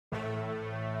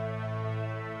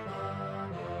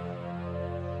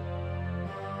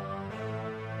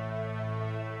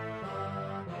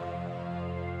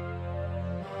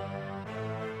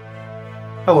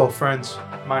Hello, friends.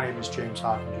 My name is James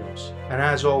Hopkins, and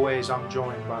as always, I'm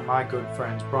joined by my good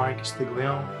friends Brian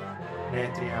Castiglione and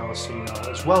Anthony Alessino,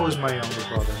 as well as my younger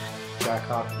brother, Jack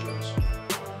Hopkins.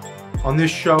 On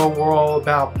this show, we're all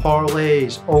about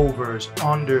parlays, overs,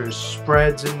 unders,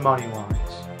 spreads, and money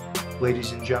lines.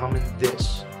 Ladies and gentlemen,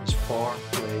 this is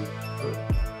Parlay Brew.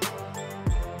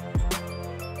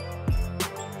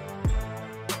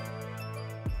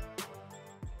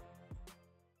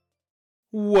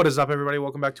 What is up, everybody?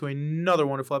 Welcome back to another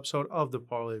wonderful episode of the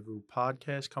Parlay Brew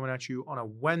podcast, coming at you on a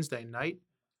Wednesday night.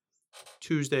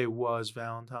 Tuesday was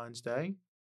Valentine's Day.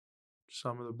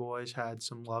 Some of the boys had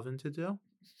some loving to do,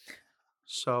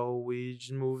 so we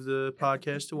just moved the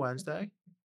podcast to Wednesday.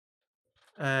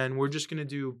 And we're just going to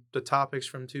do the topics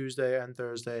from Tuesday and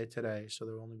Thursday today, so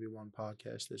there will only be one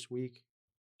podcast this week.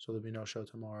 So there'll be no show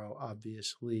tomorrow,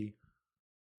 obviously.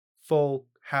 Full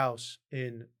house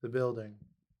in the building.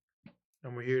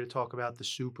 And we're here to talk about the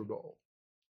Super Bowl.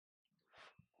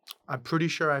 I'm pretty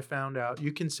sure I found out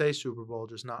you can say Super Bowl,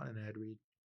 just not in an ad read.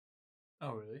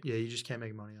 Oh, really? Yeah, you just can't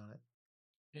make money on it.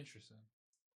 Interesting.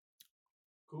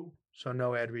 Cool. So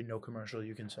no ad read, no commercial.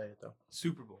 You can say it, though.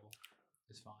 Super Bowl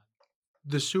is fine.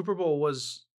 The Super Bowl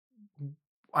was...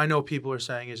 I know people are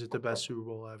saying, is it the best Super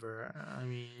Bowl ever? I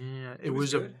mean, yeah, it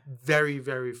was a very,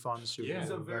 very fun Super Bowl. It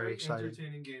was a very exciting.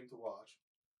 entertaining game to watch.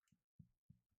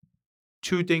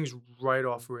 Two things right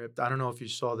off rip. I don't know if you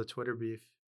saw the Twitter beef.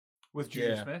 With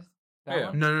Juju Smith?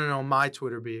 Yeah. No. My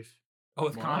Twitter beef. Oh,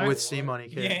 with Connor? With C Money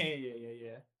Kid.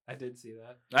 Yeah. I did see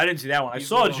that. I didn't see that one. I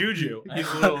saw Juju.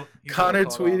 Connor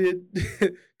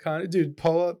tweeted. Connor, dude,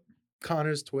 pull up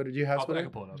Connor's Twitter. Do you have Twitter? I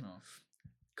can pull it up. No.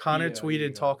 Connor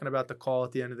tweeted talking about the call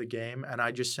at the end of the game, and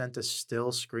I just sent a still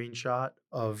screenshot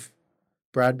of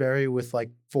Bradbury with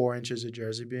like 4 inches of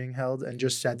jersey being held and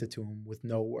just sent it to him with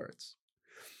no words.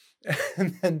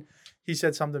 And then he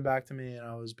said something back to me, and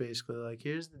I was basically like,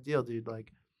 here's the deal, dude.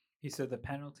 Like, he said the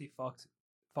penalty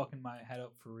fucking my head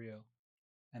up for real.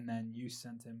 And then you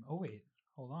sent him, oh, wait,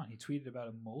 hold on. He tweeted about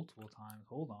it multiple times.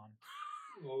 Hold on.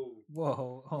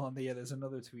 Whoa, hold on. Yeah, there's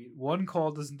another tweet. One call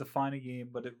doesn't define a game,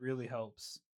 but it really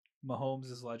helps.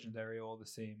 Mahomes is legendary all the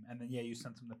same. And then, yeah, you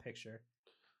sent him the picture.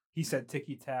 He said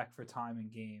ticky-tack for time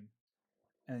and game.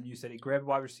 And then you said he grabbed a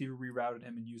wide receiver, rerouted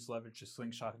him, and used leverage to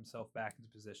slingshot himself back into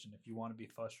position. If you want to be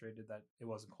frustrated that it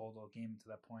wasn't called all game to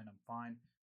that point, I'm fine.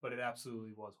 But it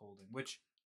absolutely was holding, which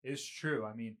is true.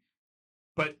 I mean,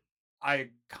 but I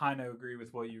kind of agree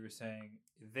with what you were saying.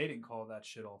 They didn't call that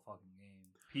shit all fucking game.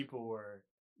 People were...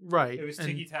 Right. It was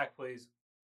ticky-tack plays.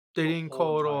 They didn't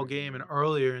call it all game. And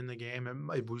earlier in the game,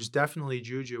 it was definitely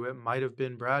Juju. It might have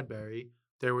been Bradbury.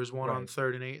 There was one on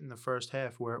 3rd and 8 in the first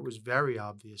half where it was very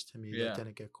obvious to me that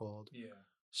didn't get called. Yeah.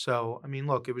 So, I mean,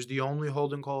 look, it was the only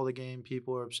holding call of the game.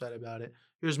 People are upset about it.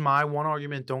 Here's my one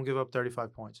argument. Don't give up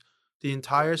 35 points. The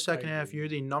entire second half, you're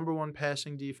the number 1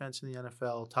 passing defense in the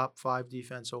NFL, top 5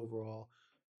 defense overall.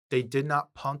 They did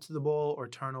not punt the ball or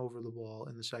turn over the ball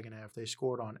in the second half. They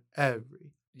scored on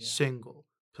every single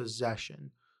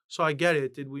possession. So I get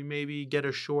it. Did we maybe get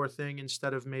a sure thing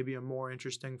instead of maybe a more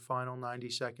interesting final 90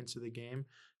 seconds of the game?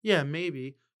 Yeah,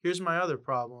 maybe. Here's my other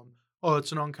problem. Oh,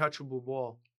 it's an uncatchable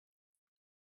ball.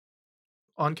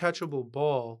 Uncatchable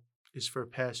ball is for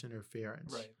pass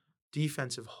interference. Right.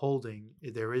 Defensive holding,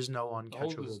 there is no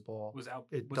uncatchable ball.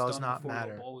 It does not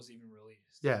matter. The ball was even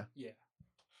released. Yeah. Yeah.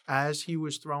 As he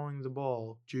was throwing the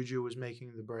ball, Juju was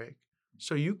making the break.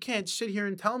 So you can't sit here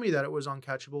and tell me that it was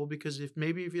uncatchable because if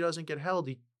he doesn't get held,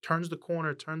 he turns the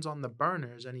corner, turns on the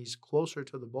burners, and he's closer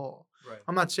to the ball. Right.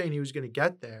 I'm not saying he was going to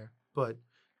get there, but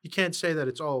you can't say that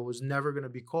it was never going to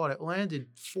be caught. It landed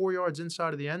 4 yards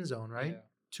inside of the end zone, right?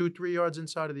 Yeah. 2-3 yards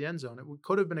inside of the end zone. It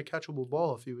could have been a catchable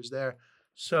ball if he was there.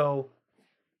 So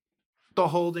the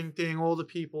holding thing, all the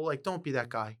people, like, don't be that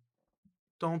guy.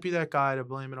 Don't be that guy to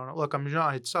blame it on it. Look, I'm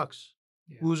not. It sucks.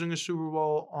 Yeah. Losing a Super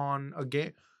Bowl on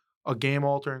a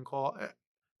game-altering call.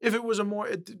 If it was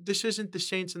this isn't the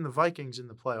Saints and the Vikings in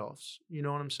the playoffs. You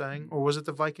know what I'm saying? Or was it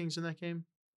the Vikings in that game?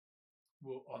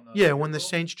 Well, when the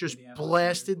Saints just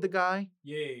blasted the guy.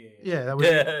 Yeah. That was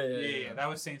that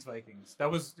was Saints Vikings.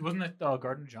 Wasn't it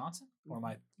Gardner Johnson or am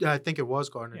I? Yeah, I think it was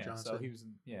Gardner Johnson. So he was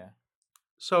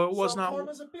So it was not.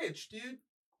 Karma's a bitch, dude.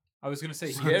 I was gonna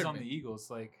say he was on the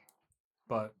Eagles,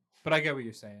 but I get what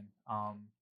you're saying.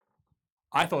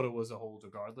 I thought it was a hold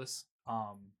regardless.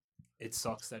 It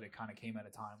sucks that it kind of came at a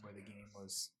time where the game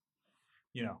was,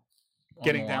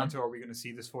 getting down to, are we going to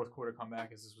see this fourth quarter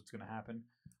comeback? Is this what's going to happen?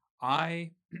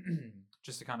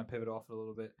 Just to kind of pivot off it a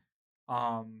little bit,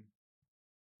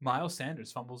 Miles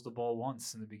Sanders fumbles the ball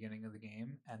once in the beginning of the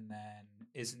game and then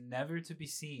is never to be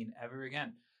seen ever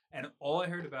again. And all I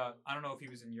heard about, I don't know if he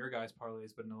was in your guys'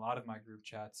 parlays, but in a lot of my group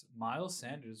chats, Miles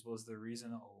Sanders was the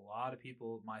reason a lot of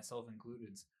people, myself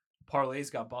included,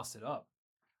 parlays got busted up.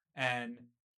 And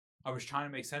I was trying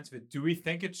to make sense of it. Do we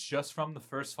think it's just from the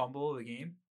first fumble of the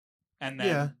game? And then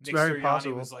Yeah, it's Nick very Sirianni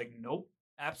possible. was like, nope,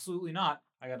 absolutely not.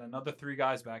 I got another 3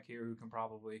 guys back here who can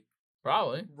probably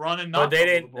run and But not they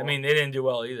fumble didn't. the ball. I mean, they didn't do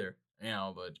well either. You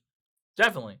know, but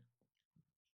definitely.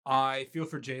 I feel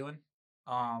for Jalen.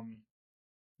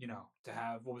 You know, to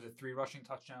have, 3 rushing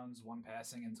touchdowns, 1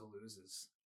 passing, and to lose is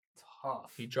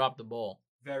tough. He dropped the ball.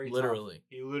 Very literally. tough.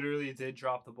 He literally did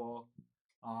drop the ball.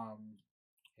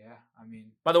 Yeah, I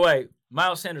mean. By the way,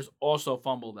 Miles Sanders also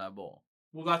fumbled that ball.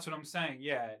 Well, that's what I'm saying.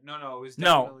 Yeah, no, it was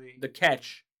No, definitely. the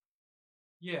catch.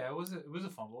 Yeah, it was a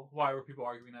fumble. Why were people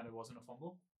arguing that it wasn't a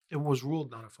fumble? It was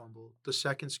ruled not a fumble. The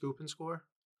second scoop and score.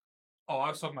 Oh, I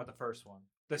was talking about the first one.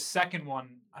 The second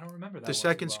one, I don't remember that. The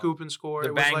second scoop and score. The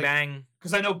it was bang like, bang.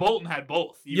 Because I know Bolton had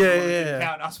both. Yeah.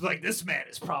 Count. I was like, this man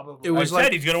is probably. It was I like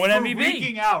said he's gonna win MVP.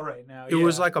 freaking out right now. It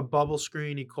was like a bubble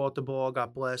screen. He caught the ball,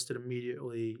 got blasted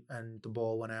immediately, and the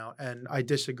ball went out. And I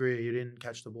disagree. He didn't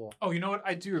catch the ball. Oh, you know what?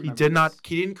 I do remember. He did not. this.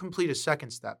 He didn't complete a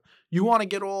second step. You want to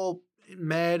get all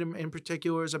mad in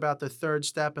particulars about the third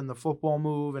step and the football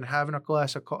move and having a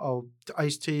glass of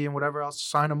iced tea and whatever else,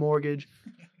 sign a mortgage.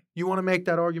 You want to make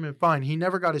that argument, fine. He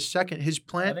never got his second. His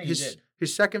plant. I think he did.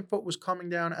 His second foot was coming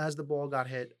down as the ball got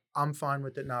hit. I'm fine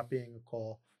with it not being a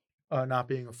call, not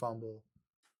being a fumble.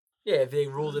 Yeah, if they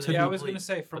ruled it. Yeah, I was gonna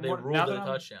say from they what ruled now it that a I'm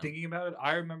touchdown. thinking about it,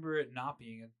 I remember it not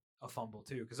being a fumble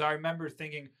too, because I remember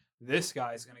thinking this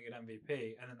guy's gonna get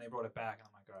MVP, and then they brought it back, and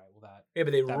I'm like, all right, well that. Yeah,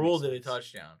 but they That ruled makes it a sense.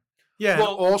 touchdown. Yeah,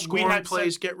 Well, and all we scoring had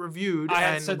plays said- get reviewed. I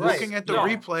had And said this- looking at the no.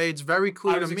 replay, it's very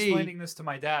clear I was to me. explaining this to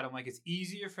my dad. I'm like, it's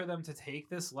easier for them to take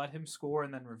this, let him score,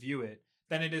 and then review it,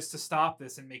 than it is to stop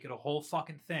this and make it a whole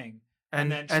fucking thing.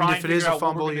 And then try and if it is figure a out what we're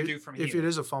fumble, gonna you- do from if here. it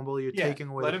is a fumble, you're taking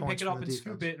away let the him points pick it up from and the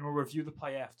scoop defense. it, and we'll review the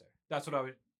play after. That's what I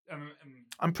would.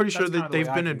 I'm pretty sure That's that kinda the they've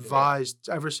way I been think of it. advised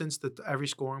ever since that every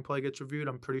scoring play gets reviewed.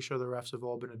 I'm pretty sure the refs have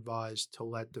all been advised to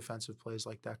let defensive plays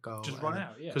like that go. Just run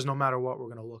out, yeah. Because no matter what, we're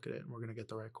going to look at it and we're going to get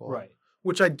the right call. Right.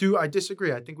 Which I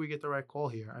disagree. I think we get the right call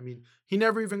here. I mean, he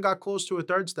never even got close to a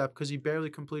third step because he barely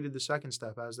completed the second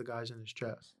step as the guy's in his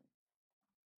chest.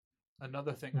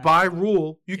 Another thing. By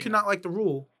rule, you Yeah. cannot like the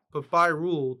rule, but by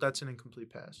rule, that's an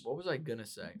incomplete pass. What was I gonna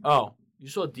say? Oh, you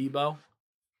saw Debo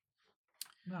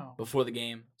No. before the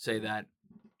game say that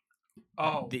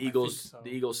Oh. the I think Eagles so.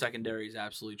 the Eagles secondary is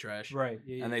absolutely trash. Right.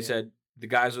 Yeah, And they yeah. said the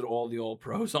guys with all the all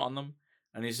pros on them.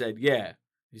 And he said, yeah.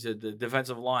 He said the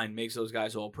defensive line makes those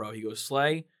guys all pro. He goes,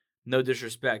 Slay, no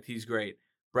disrespect, he's great.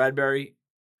 Bradbury,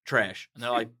 trash. And they're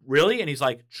like, really? And he's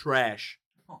like, trash.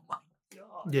 Oh my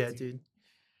god. Yeah, dude.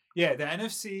 Yeah, the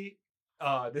NFC,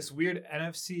 this weird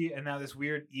NFC, and now this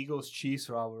weird Eagles Chiefs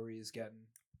rivalry is getting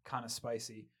kind of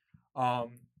spicy. I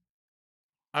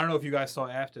don't know if you guys saw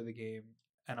after the game,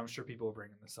 and I'm sure people are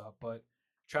bringing this up, but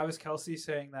Travis Kelce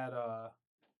saying that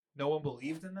no one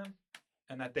believed in them,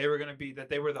 and that they were that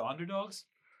they were the underdogs.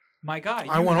 My God,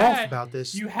 I went off about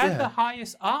this. You had Yeah. the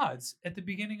highest odds at the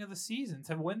beginning of the season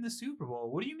to win the Super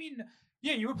Bowl. What do you mean?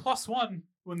 Yeah, you were +1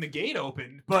 when the gate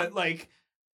opened, but like,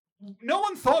 no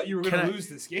one thought you were going Can to I- lose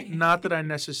this game. Not that I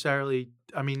necessarily.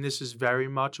 I mean, this is very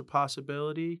much a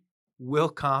possibility. Will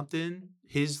Compton,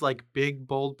 his like big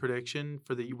bold prediction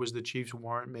was the Chiefs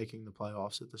weren't making the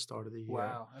playoffs at the start of the year.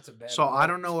 Wow, that's a bad. So I move.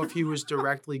 don't know if he was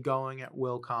directly going at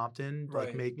Will Compton,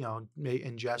 like Right.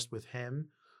 in jest with him.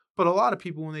 But a lot of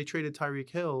people, when they traded Tyreek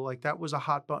Hill, like that was a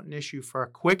hot button issue for a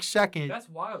quick second. That's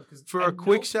wild because For a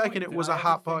quick second, it was a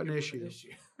hot button issue.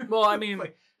 Well, I mean,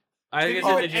 Like, I think did it's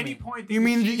you in at the any Jimmy. point You think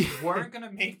mean the the- Chiefs weren't going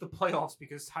to make the playoffs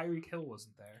because Tyreek Hill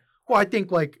wasn't there? Well, I think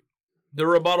like The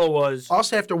rebuttal was,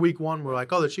 us after week 1, we're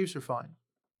like, oh, the Chiefs are fine.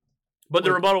 but the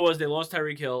like- rebuttal was they lost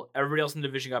Tyreek Hill. Everybody else in the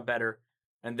division got better,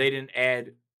 and they didn't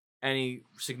add any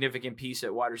significant piece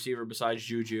at wide receiver besides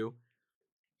Juju.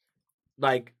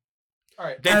 Like, All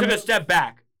right. they took a step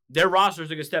back. Their rosters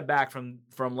took a step back from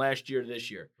last year to this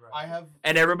year, I have.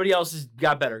 and everybody else has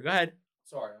got better. Go ahead.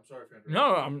 Sorry, I'm sorry for interrupting.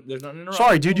 No, there's nothing to interrupt.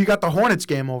 Sorry, dude, you got the Hornets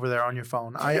game over there on your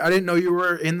phone. I didn't know you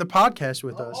were in the podcast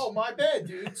with us. Oh, my bad,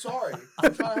 dude. Sorry.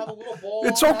 I'm trying to have a little ball.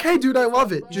 It's okay, dude. I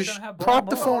love it. You're Just gonna have prop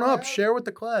the ball. phone up. I have- Share with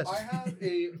the class. I have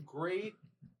a great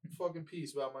fucking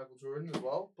piece about Michael Jordan as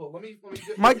well, but let me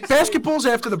Mike, basketball's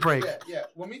after the break. Yeah.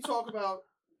 When we talk about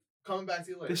coming back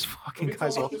to you later. This When fucking we talk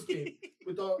guy's about off. this game,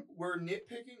 we're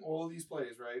nitpicking all of these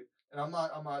plays, right? And I'm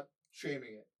not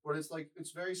shaming it, but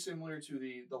it's very similar to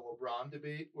the LeBron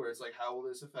debate, where it's like, how will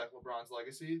this affect LeBron's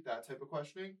legacy? That type of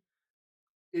questioning.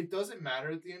 It doesn't matter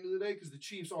at the end of the day because the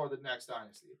Chiefs are the next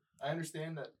dynasty. I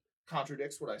understand that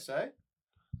contradicts what I say,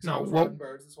 I No, was well, running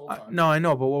birds this whole time. no, I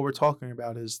know, but what we're talking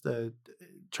about is the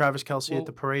Travis Kelce Well, at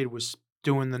the parade was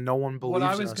doing the no one believes what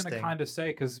I in was us going to thing. kind of say,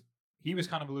 because he was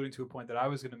kind of alluding to a point that I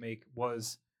was going to make,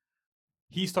 was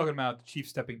he's talking about the Chiefs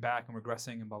stepping back and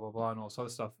regressing and blah, blah, blah, and all this other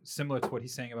stuff, similar to what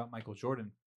he's saying about Michael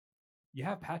Jordan. You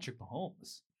have Patrick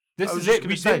Mahomes. This I was is just it.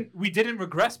 gonna say. We didn't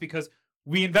regress because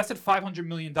we invested $500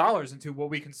 million into what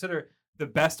we consider the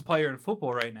best player in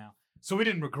football right now. So we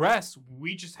didn't regress.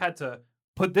 We just had to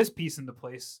put this piece into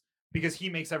place because he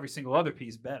makes every single other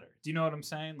piece better. Do you know what I'm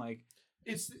saying? Like,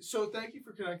 It's so. Thank you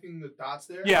for connecting the dots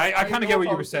there. Yeah, I didn't kinda know get if what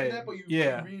I you was were saying. That, but you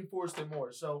Yeah. reinforced it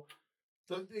more. So,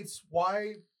 it's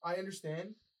why I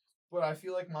understand, but I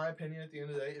feel like my opinion at the end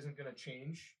of the day isn't going to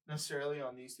change necessarily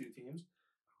on these two teams.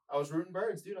 I was rooting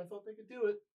birds, dude. I thought they could do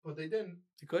it, but they didn't.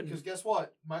 You couldn't. Because guess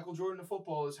what? Michael Jordan of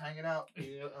football is hanging out on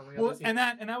the well, other team. and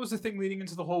that was the thing leading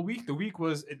into the whole week. The week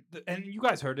was, and you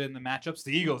guys heard it in the matchups.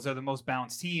 The Eagles are the most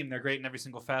balanced team. They're great in every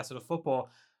single facet of football.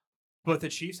 But the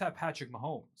Chiefs have Patrick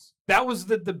Mahomes. That was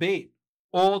the debate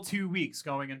all 2 weeks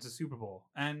going into Super Bowl,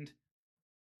 and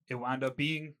it wound up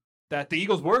being that the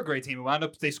Eagles were a great team. It wound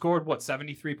up they scored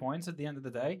 73 points at the end of the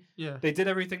day. Yeah. They did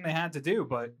everything they had to do,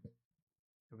 but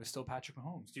it was still Patrick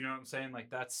Mahomes. Do you know what I'm saying? Like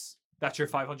that's your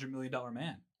 $500 million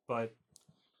man. But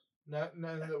now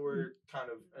that we're kind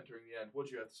of entering the end, what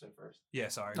do you have to say first? yeah,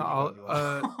 sorry. No,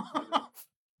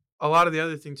 a lot of the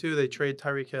other thing too, they trade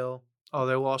Tyreek Hill. Oh,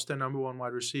 they lost their number one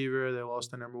wide receiver. They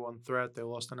lost their number one threat. They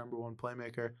lost their number one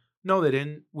playmaker. No, they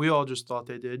didn't. We all just thought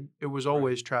they did. It was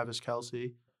always Travis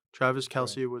Kelce. Travis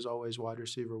Kelce was always wide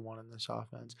receiver one in this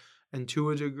offense. And to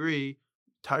a degree,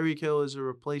 Tyreek Hill is a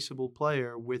replaceable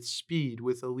player with speed,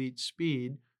 with elite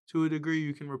speed. To a degree,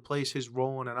 you can replace his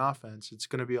role in an offense. It's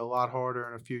going to be a lot harder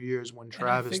in a few years when And I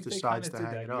Travis think they decides kinda to did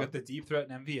hang that. it You up. got the deep threat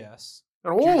in MVS.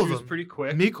 And all of Juju's them. pretty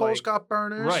quick. Miko's like- got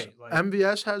burners. right, like-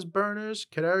 MVS has burners.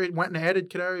 Kadarius went and added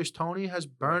Kadarius Toney has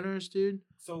burners, dude.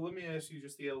 So let me ask you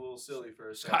just to get a little silly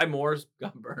for a Sky second. Moore's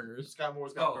got burners. Sky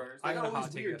Moore's got Oh, burners. I They got a all hot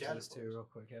these take weird after this gadgets. too, real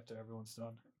quick, after everyone's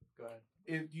done. Go ahead.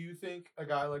 If you think a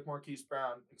guy like Marquise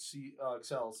Brown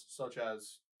excels, such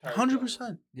as Tyreek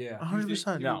 100%. Yeah.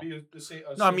 100%. No.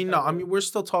 No, I mean, we're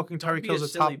still talking Tyreek be Hill's a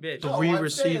a top silly bitch. three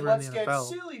receiver in Let's the get NFL.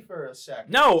 silly for a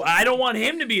second. No, I don't want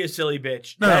him to be a silly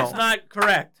bitch. No. That's not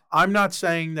correct. I'm not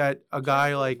saying that a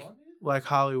guy Fun, like dude.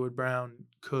 Hollywood Brown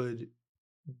could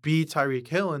be Tyreek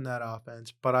Hill in that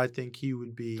offense, but I think he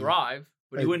would be Thrive,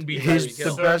 but he like, wouldn't be his Tyreek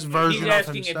Hill. the best version He's of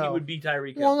asking himself. if he would be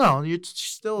Tyreek Well, Hill. no, it's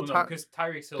still Well, no, Ty- because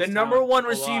Tyreek Hill's The number talent, one a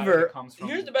lot of it receiver. comes from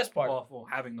Here's the best part.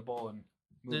 having the ball and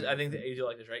moving I think it. that you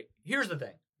like this, right? Here's the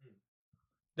thing.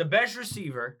 The best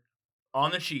receiver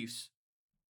on the Chiefs.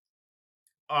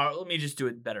 Let me just do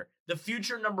it better. The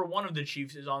future number one of the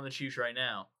Chiefs is on the Chiefs right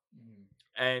now, Mhm.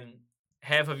 and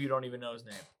half of you don't even know his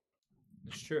name,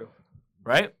 It's true.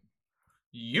 right?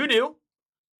 You do.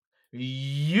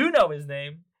 You know his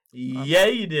name. Yeah,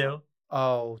 you do.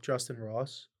 Oh, Justin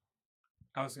Ross.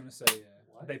 I was gonna say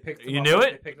they picked. Him You up, knew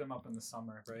it? They picked him up in the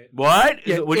summer, right? What?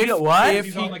 Yeah, What do you know? What? If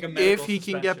He's he, on, like, a medical if he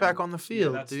can get suspension. back on the Yeah,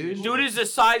 field, that's the dude. issue. Dude is the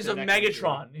size The of neck injury.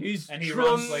 Megatron. He's And he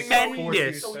runs, like,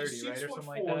 tremendous. So 30, he's right, or 6'4", something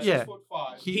like that? Yeah.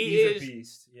 6'5". He He's is a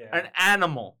beast. Yeah. an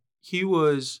animal. He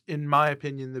was, in my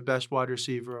opinion, the best wide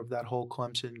receiver of that whole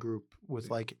Clemson group with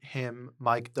like him,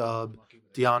 Mike Dubb,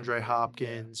 DeAndre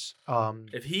Hopkins.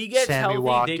 If he gets Sammy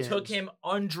healthy, they took Watkins. him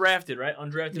undrafted, right?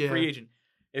 Undrafted free Yeah. agent.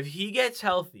 If he gets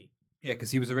healthy, Yeah,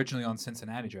 because he was originally on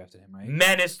Cincinnati, drafted him, right?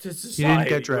 menace to He society. didn't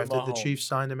get with drafted. The Mahomes. Chiefs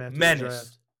signed him after the Menace.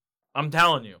 draft. I'm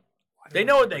telling you. Why They did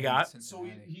know I what they remember him in got. So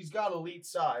Cincinnati? he's got elite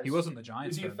size. He wasn't the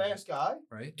Giants. Is he a though, fast guy?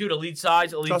 right? Dude, elite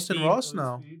size, elite Justin speed. Ross? Elite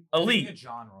No. speed? I'm Elite. thinking of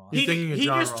John Ross. You're thinking of He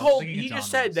John just Ross. told. Thinking of He John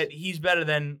just said Ross. that he's better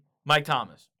than Mike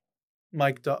Thomas.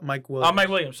 Mike Williams. Mike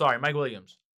Williams. Sorry, Mike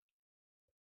Williams.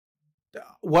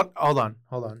 What? Hold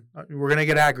on. We're gonna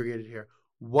get aggregated here.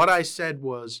 What I said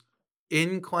was,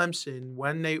 in Clemson,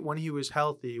 when he was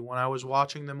healthy, when I was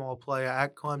watching them all play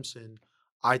at Clemson,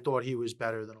 I thought he was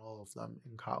better than all of them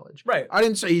in college. Right. I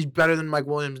didn't say he's better than Mike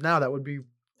Williams now. That would be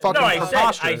fucking No, I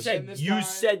preposterous. said And this you guy-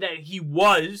 said that he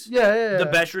was yeah. the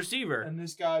best receiver. And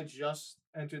this guy just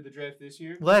entered the draft this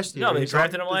year. Last year. No, they He's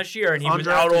drafted un- him last year, and he was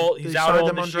out undrafted. all. They He's out signed all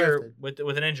him this year undrafted.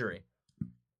 with an injury.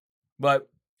 But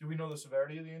Do we know the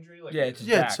severity of the injury? Like, Yeah, it's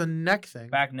Yeah, back. it's a neck thing.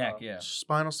 back neck, yeah.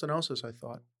 Spinal stenosis, I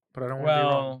thought, but I don't want to be Well-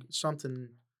 wrong. Something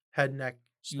head, neck,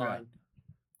 spine.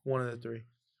 One of the three.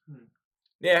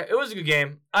 Yeah, it was a good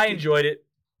game. I enjoyed it.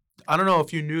 I don't know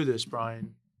if you knew this,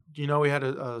 Brian. Do you know we had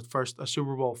a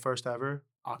Super Bowl first ever?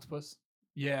 Octopus.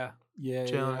 Yeah.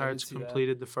 Jalen Hurts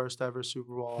completed the first ever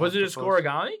Super Bowl. Was it a octopus.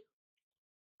 scoregami?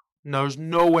 No, there's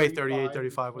no way 35,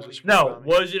 38-35 was a No. scoregami.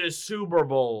 Was it a Super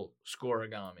Bowl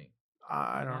scoregami?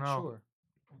 I don't know. Sure.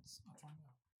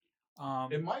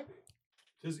 It might be.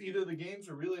 Because either the games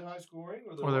are really high scoring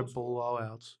or they're low scoring.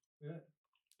 blowouts. Yeah.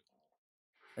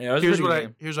 Yeah, it was a Here's pretty what good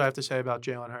game. here's what I have to say about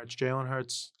Jalen Hurts. Jalen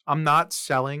Hurts, I'm not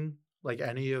selling like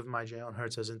any of my Jalen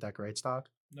Hurts isn't that great stock.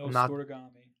 No I'm not-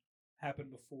 scorigami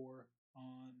happened before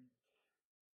on.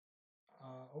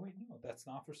 Oh wait, no, that's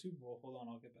not for Super Bowl. Hold on,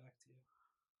 I'll get back to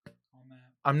you on that.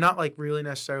 I'm not like really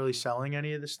necessarily selling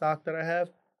any of the stock that I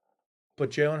have, but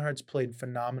Jalen Hurts played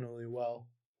phenomenally well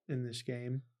in this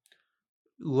game.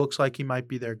 Looks like he might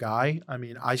be their guy. I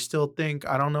mean, I still think,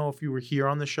 I don't know if you were here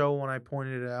on the show when I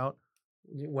pointed it out.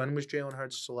 When was Jalen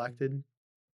Hurts selected?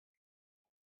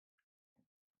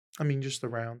 I mean, just the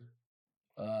round.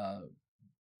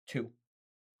 2.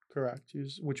 Correct.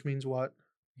 Which means what?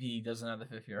 He doesn't have the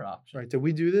 5th-year option. Right. Did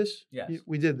we do this? Yes.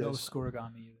 We did No this.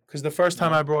 scorigami either. Because the first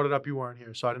time No. I brought it up, you weren't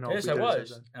here, so I didn't know Yes, if I we did it was,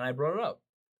 then. and I brought it up.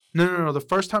 No. The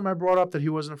first time I brought up that he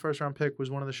wasn't a first round pick was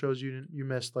one of the shows you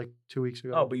missed like 2 weeks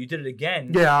ago. Oh, but you did it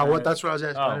again. yeah, and that's what I was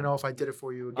asking. I didn't Oh. know if I did it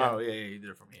for you again. Oh yeah, you did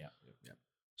it for me. Yeah.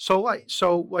 So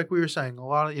like we were saying, a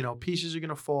lot of pieces are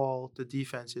gonna fall. The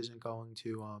defense isn't going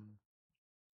to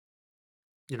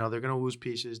they're gonna lose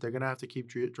pieces. They're gonna have to keep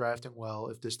drafting well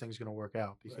if this thing's gonna work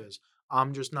out. Because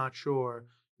I'm just not sure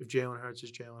if Jalen Hurts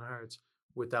is Jalen Hurts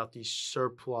without the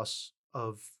surplus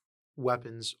of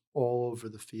weapons all over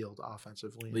the field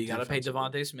offensively. and But you got to pay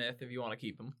defensively. Devontae Smith if you want to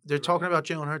keep him. They're talking about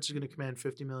Jalen Hurts is going to command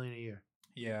 $50 million a year.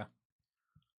 Yeah.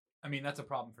 I mean, that's a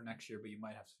problem for next year, but you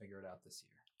might have to figure it out this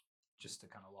year just to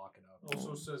kind of lock it up.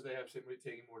 Also says they have somebody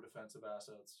taking more defensive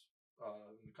assets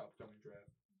in the upcoming draft.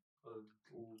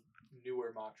 A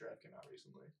newer mock draft came out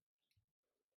recently.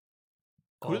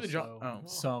 Who are the Also,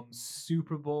 some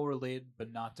Super Bowl related,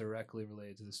 but not directly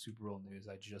related to the Super Bowl news.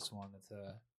 I just wanted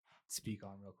to speak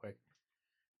on real quick.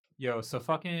 Yo, so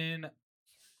fucking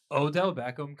Odell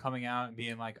Beckham coming out and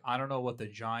being like, I don't know what the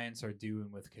Giants are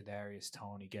doing with Kadarius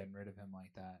Toney, getting rid of him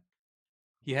like that.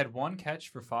 He had 1 catch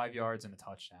for 5 yards and a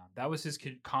touchdown. That was his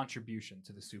contribution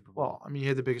to the Super Bowl. Well, I mean, he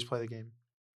had the biggest play of the game.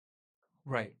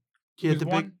 Right. He had was the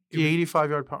one- it the was-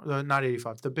 85-yard punt, not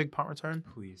 85, the big punt return.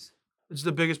 Please. It's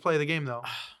the biggest play of the game, though.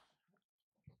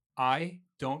 I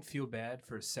don't feel bad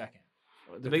for a second.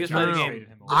 The biggest No, play of the no, game. traded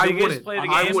him The away. I biggest wouldn't. play of the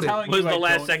I game wouldn't. telling was you the I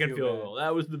last don't second feel field bad. goal.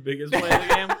 That was the biggest play of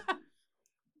the game.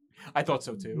 I thought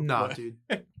so too. No, but- dude.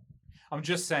 I'm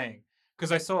just saying.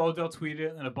 Because I saw Odell tweet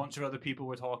it and a bunch of other people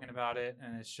were talking about it.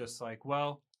 And it's just like,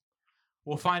 well,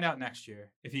 we'll find out next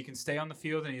year. If he can stay on the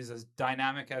field and he's as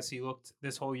dynamic as he looked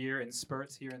this whole year in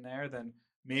spurts here and there, then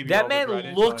maybe That I'll man regret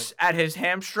it, looks at his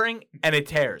hamstring and it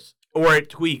tears. Or it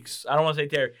tweaks. I don't want to say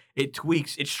tear. It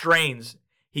tweaks. It strains.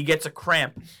 He gets a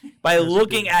cramp. By Guys are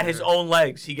looking being at his bitter. own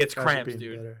legs, he gets Guys are cramps, being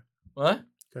dude. bitter. What?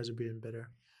 Guys are being bitter.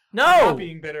 I'm No! not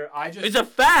being bitter. It's a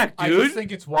fact, I dude. just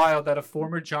think it's wild that a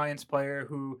former Giants player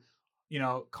who,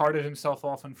 carted himself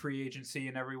off in free agency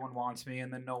and everyone wants me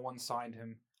and then no one signed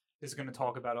him is going to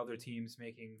talk about other teams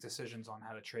making decisions on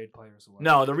how to trade players away.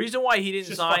 No, the reason why he didn't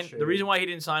just sign. The frustrating. reason why he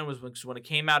didn't sign was because when it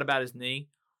came out about his knee,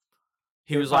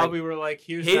 he They was like, probably were like,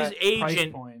 here's his that price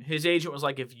agent. point. His agent was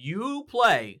like, if you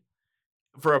play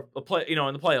for a play, in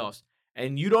the playoffs,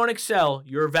 and you don't excel,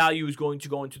 your value is going to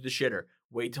go into the shitter.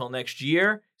 Wait till next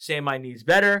year, say my knee's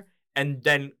better, and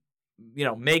then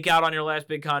make out on your last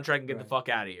big contract and get the Right. fuck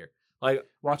out of here. Like,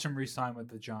 Watch him re-sign with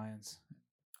the Giants.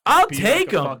 I'll Be take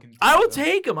like a him. fucking I will diva.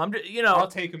 take him. I'm just, I'll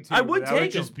take him too. I but would that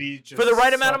take just him. be just For the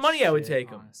right amount of such money, I would shit, take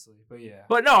him. honestly. But yeah.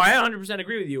 But no, I 100%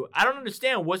 agree with you. I don't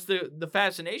understand what's the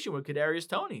fascination with Kadarius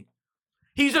Toney.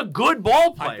 He's a good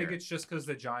ball player. I think it's just because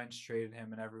the Giants traded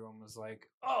him and everyone was like,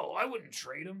 "Oh, I wouldn't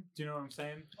trade him." Do you know what I'm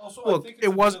saying? Also, Look, I think it it's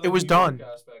a was- bit of it the was New York done.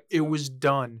 aspect, It too. was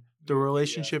done. The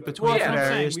relationship aspect. between Well, yeah, I'm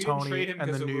saying, Kadarius we didn't Toney trade him and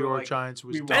the because New we were York like, Giants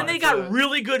was we done. and they wanted got to-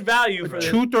 really good value for this.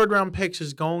 2 third-round picks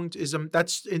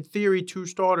that's in theory 2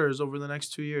 starters over the next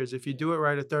 2 years. If you do it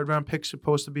right, a third-round pick's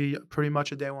supposed to be pretty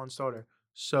much a day one starter.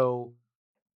 So,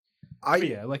 But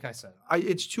yeah, like I said,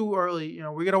 it's too early.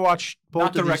 We got to watch both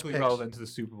not of directly these picks. relevant to the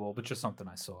Super Bowl, but just something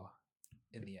I saw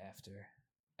in the after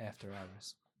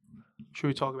hours. Should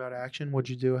we talk about action? What'd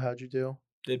you do? How'd you do?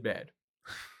 Did bad.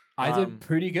 I did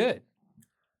pretty good.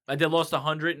 I did lost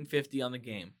 150 on the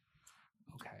game.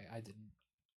 Okay, I didn't.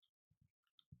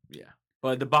 Yeah.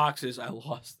 But the boxes, I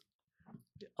lost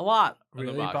a lot on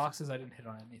Really, the boxes. boxes? I didn't hit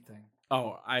on anything.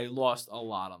 Oh, I lost a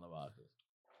lot on the boxes.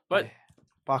 But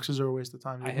Boxes are a waste of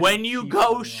time. I hit when on you cheap go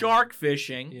money on- shark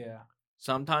fishing, Yeah.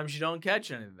 sometimes you don't catch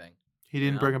anything. He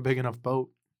didn't Yeah. bring a big enough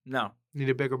boat. No. Need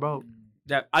a bigger boat.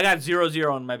 That I got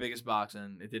 0-0 on my biggest box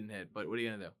and it didn't hit. But what are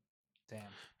you gonna do? Damn.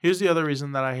 Here's the other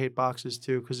reason that I hate boxes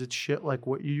too, because it's shit like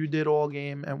what you did all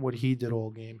game and what he did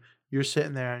all game. you're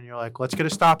sitting there and you're like, let's get a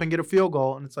stop and get a field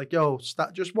goal. And it's like, yo,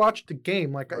 stop, just watch the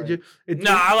game. Like, Right.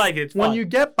 No, I like it. It's when fun. you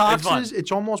get fun. boxes,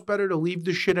 it's almost better to leave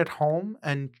the shit at home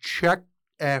and check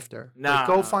after. Like, Nah.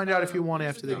 go find out if you want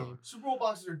Here's after the thing. game. Super Bowl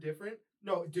boxes are different.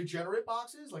 No, degenerate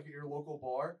boxes, like at your local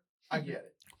bar, I get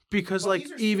it. Because, But like,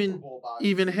 these are Super even Bowl boxes.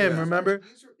 even him, These are- remember?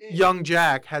 these are it. Young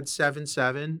Jack had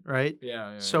 7-7, right?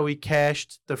 Yeah. So he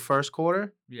cashed the first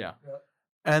quarter. yeah.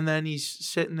 And then he's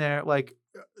sitting there like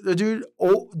the dude,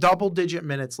 double-digit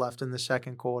minutes left in the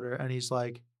second quarter, and he's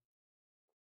like,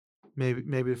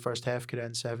 maybe the first half could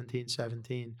end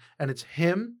 17-17, and it's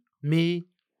him, me,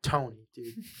 Tony,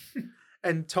 dude.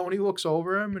 And Tony looks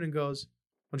over him and he goes,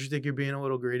 "Don't you think you're being a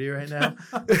little greedy right now?"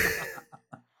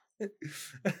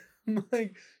 I'm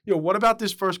like, yo, what about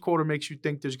this first quarter makes you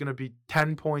think there's gonna be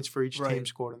 10 points for each team Right.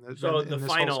 scored in this? So in the this whole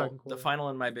second final quarter?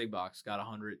 in my big box got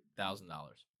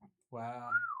 $100,000. Wow.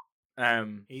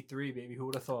 8-5. 8-3, baby. Who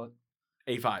would have thought?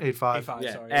 8-5. 8-5.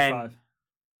 Yeah, Sorry. and-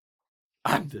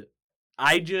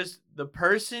 8-5. The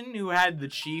person who had the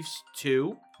Chiefs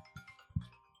 2.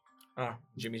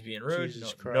 Jimmy's being rude.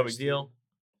 Jesus No Christ, big deal.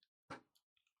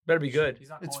 Better be good. He's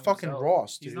not It's calling fucking himself.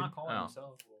 Ross, He's dude. not calling Oh. himself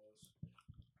Ross.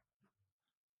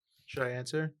 Should I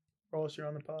answer? Ross, you're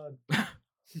on the pod.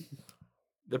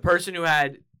 The person who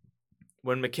had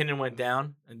when McKinnon went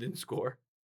down and didn't score.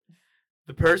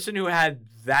 The person who had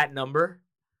that number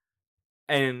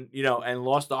and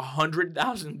lost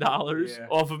 $100,000 Yeah.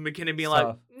 off of McKinnon being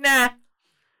Tough. like, nah.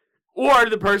 Or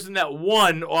the person that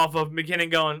won off of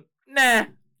McKinnon going, nah.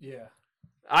 Yeah.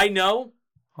 I know.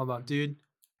 Hold on, dude.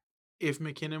 If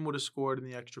McKinnon would have scored and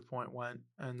the extra point went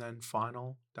and then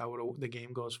final, the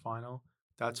game goes final.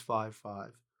 That's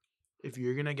 5-5. If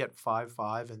you're gonna get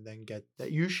 5-5 and then get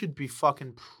that, you should be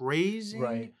fucking praising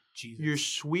Right. Jesus. your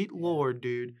sweet Yeah. Lord,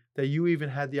 dude, that you even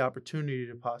had the opportunity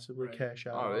to possibly Right. cash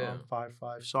out Oh, yeah. on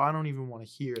 5-5. So I don't even want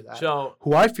to hear that. So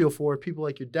Who I feel for are people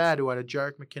like your dad who had a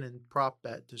Jarek McKinnon prop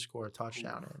bet to score a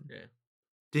touchdown and yeah.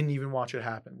 didn't even watch it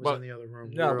happen. Was But- in the other room.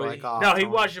 No, You were but like, he, "Ah, no, he Tony."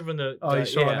 watched it from the. Oh, you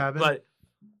saw it happen? But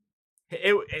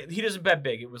he doesn't bet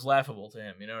big. It was laughable to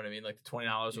him. You know what I mean? Like the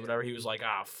 $20 or whatever. He was like,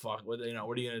 fuck. What are you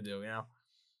gonna do?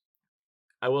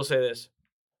 I will say this: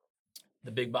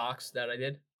 the big box that I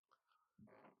did.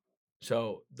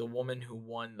 So the woman who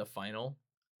won the final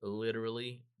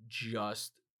literally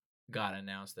just got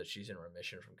announced that she's in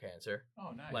remission from cancer,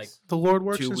 Oh, nice. like, The Lord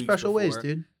works 2 in weeks special ways, before.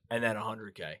 dude. and then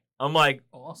 $100K. I'm like,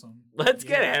 awesome. let's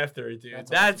get Yeah. after it, dude.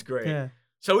 That's That's awesome. great. Yeah.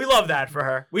 So we love that for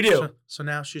her. We do. So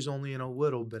now she's only in a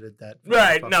little bit of debt. from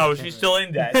Right. the No, fucking she's cancer. still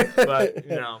in debt, but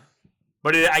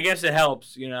but I guess it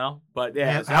helps, But yeah,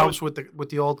 Yeah, so it that helps was, with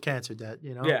the old cancer debt,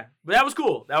 yeah. But that was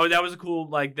cool. That was a cool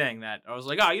thing that I was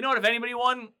like, you know what? If anybody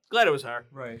won, glad it was her.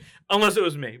 Right. Unless it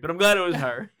was me, but I'm glad it was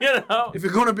her. If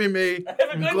it's gonna be me, it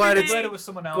I'm could glad be it's Glad it was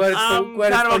someone else. glad it's I'm the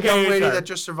kinda okay young with lady her. that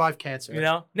just survived cancer.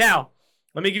 Now,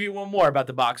 let me give you one more about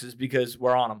the boxes because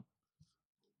we're on them.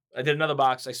 I did another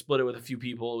box. I split it with a few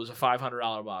people. It was a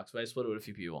 $500 box, but I split it with a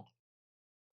few people.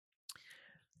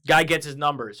 Guy gets his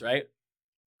numbers, right?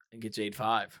 And gets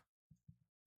 8-5.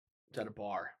 It's at a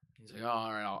bar. He's like,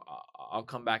 all right, I'll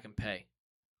come back and pay.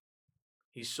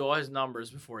 He saw his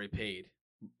numbers before he paid,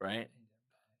 right?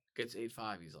 Gets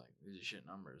 8-5. He's like, these are shit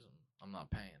numbers. I'm not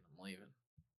paying. I'm leaving.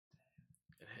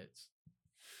 It hits.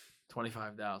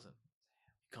 25,000.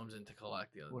 He comes in to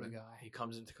collect the other What a day. guy. He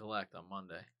comes in to collect on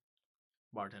Monday.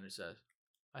 Bartender says,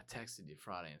 I texted you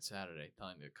Friday and Saturday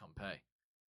telling you to come pay.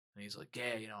 And he's like, yeah,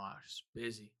 I was just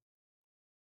busy.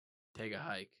 Take a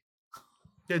hike.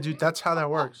 Yeah, dude, that's how that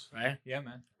works. Right? Yeah,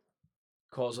 man.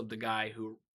 Calls up the guy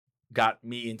who got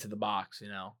me into the box,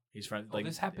 He's friends. Oh,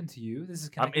 this happened to you? This is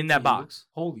I'm connected in to that you? box.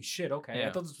 Holy shit, okay. Yeah.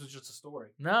 I thought this was just a story.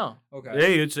 No. Okay. Yeah,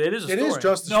 it is a story. It is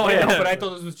just a No, I story. know, but I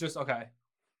thought this was just okay.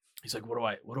 He's like, what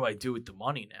do I do with the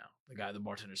money now? The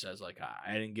bartender says, like,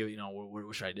 I didn't give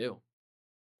what should I do?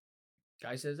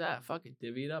 Guy says, fuck it,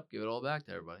 divvy it up, give it all back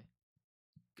to everybody.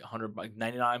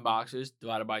 99 boxes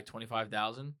divided by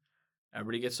 25,000.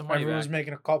 Everybody gets some money Everyone's back.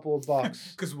 making a couple of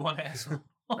bucks. Because one asshole.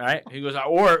 All right? He goes,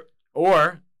 or,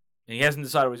 and he hasn't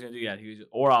decided what he's gonna do yet. He goes,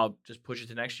 or I'll just push it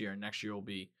to next year, and next year will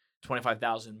be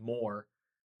 25,000 more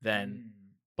than.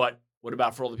 But what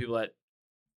about for all the people that,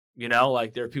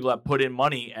 like there are people that put in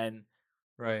money and.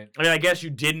 Right. I mean, I guess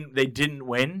they didn't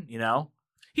win,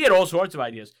 He had all sorts of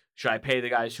ideas. Should I pay the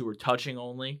guys who were touching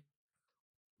only?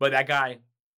 But that guy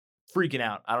freaking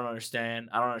out. I don't understand.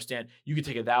 You could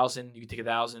take 1,000. You could take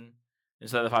 1,000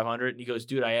 instead of the 500. And he goes,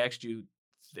 dude, I asked you.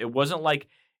 It wasn't like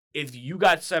if you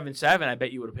got 7-7, I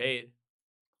bet you would have paid.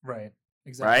 Right.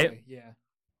 Exactly. Right? Yeah.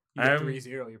 You got 3-0, 3-0,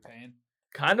 you're paying.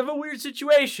 Kind of a weird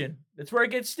situation. That's where it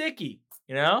gets sticky,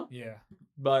 Yeah.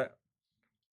 But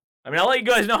I mean, I'll let you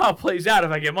guys know how it plays out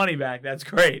if I get money back. That's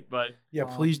great, but Yeah,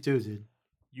 please do, dude.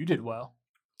 You did well.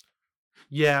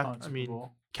 Yeah, on I Super mean,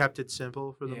 Bowl. kept it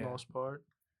simple for the Yeah. most part.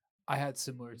 I had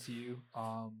similar to you.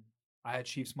 I had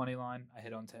Chiefs money line. I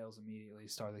hit on tails immediately,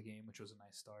 start of the game, which was a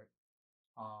nice start.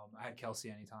 I had Kelsey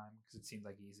anytime because it seemed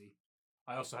like easy.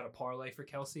 I also had a parlay for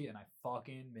Kelsey, and I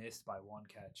fucking missed by one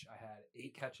catch. I had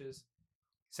 8 catches,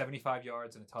 75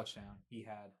 yards, and a touchdown. He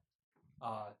had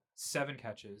 7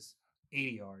 catches,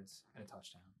 80 yards, and a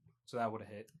touchdown. So that would have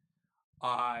hit.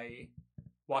 I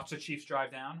watched the Chiefs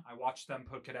drive down. I watched them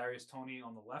put Kadarius Toney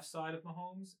on the left side of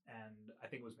Mahomes, and I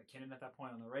think it was McKinnon at that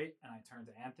point on the right. And I turned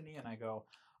to Anthony and I go,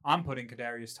 I'm putting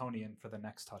Kadarius Toney in for the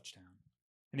next touchdown.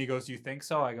 And he goes, you think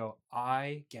so? I go,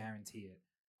 I guarantee it.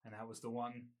 And that was the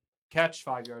one catch,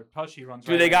 5-yard touch. He runs.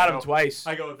 dude, right they in. got I him go, twice.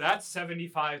 I go, that's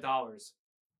 $75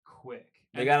 quick.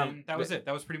 They And got then him- that was it.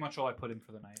 That was pretty much all I put in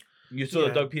for the night. You saw Yeah.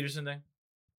 the Doug Peterson thing?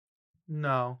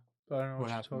 No, but I don't know What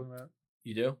what, happened? you're talking about.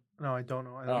 You do? No, I don't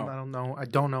know. I Oh. don't know. I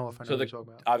don't know if I know So what the- you're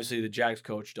talking about. Obviously, the Jags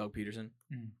coach, Doug Peterson,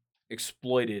 Mm.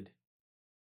 exploited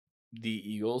the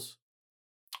Eagles.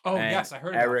 Oh, And yes. I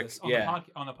heard Eric- about this on yeah. the podcast.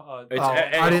 On the, It's- Oh,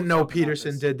 and- I didn't know talking about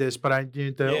Peterson this. did this, but I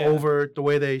did the Yeah. the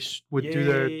way they would do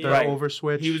their Yeah. Right. over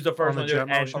switch. He was the first on one the to do jet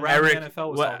it, and motion. Around Eric, the NFL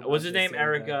was what talking was about his this name? the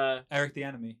other Eric. day. Eric the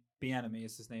Enemy. The Enemy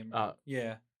is his name.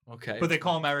 Yeah. Okay. But they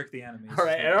call him Eric the Enemy. is all his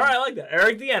right, name. all right, I like that.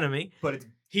 Eric the Enemy. But it's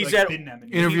He like said Bin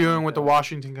Enemy. Interviewing with the Yeah.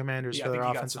 Washington Commanders Yeah, for I their think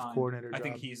he got offensive signed. coordinator I job.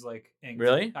 think he's like inked.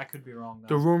 Really? I could be wrong though.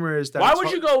 The rumor is that Why it's would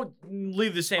hard- you go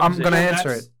leave the same? I'm gonna position? answer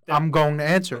That's- it. I'm going to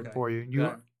answer Okay. it for you. You Go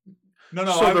ahead. No.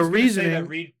 So I the was gonna say reasoning- that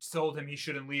Reed told him he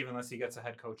shouldn't leave unless he gets a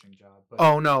head coaching job. But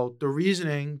Oh no, the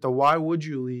reasoning, the why would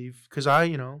you leave? Because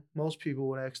most people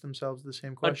would ask themselves the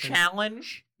same A question.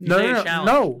 challenge? You No, say a no, challenge.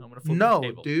 no, I'm gonna flip the no,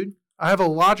 table. dude. I have a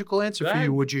logical answer Go for ahead.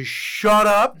 you. Would you shut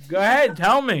up Go ahead,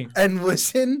 tell me. and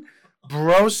listen,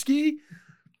 broski?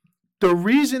 The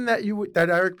reason that that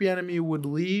Eric Bieniemy would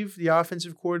leave the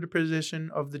offensive coordinator position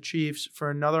of the Chiefs for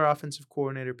another offensive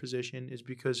coordinator position is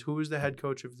because who is the head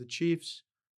coach of the Chiefs?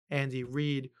 Andy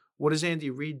Reid. What does Andy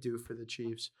Reid do for the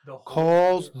Chiefs? the whole-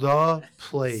 Calls the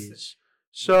plays.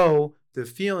 So the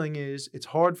feeling is it's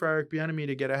hard for Eric Bieniemy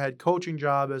to get a head coaching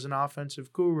job as an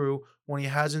offensive guru when he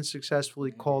hasn't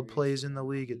successfully Andy called Reid's plays in the the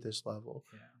one. league at this level.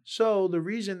 Yeah. So the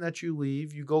reason that you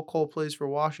leave, you go call plays for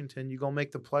Washington, you go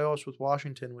make the playoffs with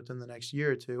Washington within the next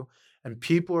year or two, and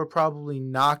people are probably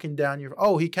knocking down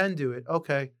he can do it.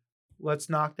 Okay, let's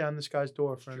knock down this guy's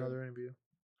door for Sure. another interview.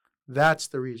 That's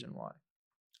the reason why.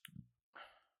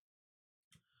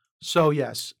 So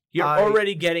yes, You're I-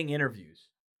 already getting interviews.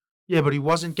 yeah, but he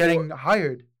wasn't getting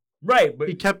hired. Right,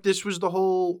 but This was the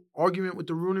whole argument with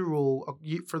the Rooney Rule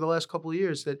for the last couple of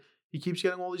years that he keeps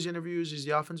getting all these interviews. He's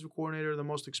the offensive coordinator of the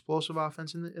most explosive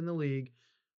offense in the league.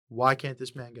 Why can't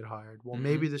this man get hired? Well, Mhm.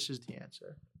 maybe this is the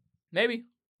answer. maybe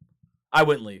I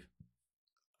wouldn't leave.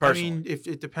 Personally. I mean, if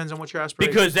it depends on what your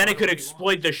aspirations because then are. it could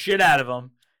exploit the shit out of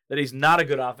him that he's not a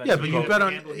good offensive Yeah, but you coach. bet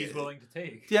on- Gamble he's willing to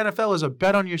take. The NFL is a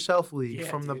bet on yourself league Yeah,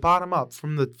 from the dude. bottom up,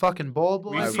 from the fucking ball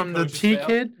boy, We've seen from the coaches T fail.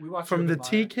 kid, We watched from the Urban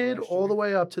T Meyer kid last all the year.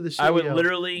 way up to the CEO. I would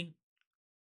literally,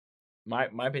 my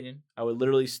opinion, I would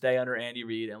literally stay under Andy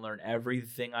Reid and learn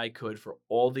everything I could for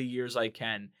all the years I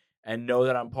can and know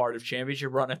that I'm part of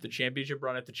championship run after championship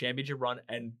run after championship run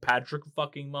and Patrick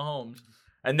fucking Mahomes.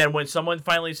 And then when someone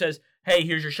finally says, hey,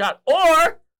 here's your shot,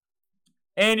 or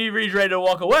Andy Reid's ready to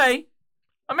walk away,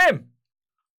 I'm in.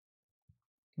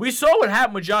 We saw what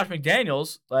happened with Josh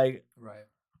McDaniels. Like, Right.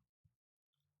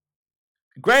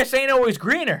 grass ain't always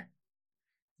greener.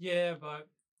 Yeah, but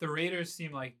the Raiders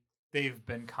seem like they've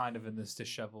been kind of in this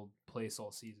disheveled place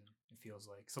all season. It feels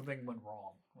like something went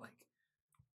wrong. Like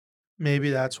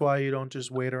Maybe that's why you don't just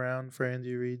wait around for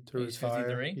Andy Reid to He's retire.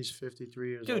 53? He's 53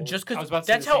 years Dude, old. just I was because about to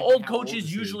say that's the how same thing. old How old coaches is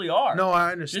he? usually are. No, I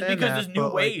Just understand because that. this new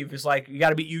but, like, wave is like you got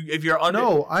to be you if you're under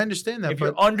no, I understand that. if But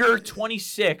you're under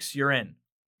 26, you're in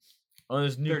on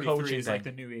this new 33 coaching is thing. like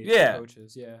the new age Yeah. of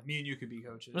coaches. Yeah, me and you could be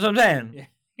coaches. That's what I'm saying. Yeah.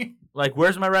 Like,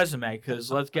 where's my resume? Because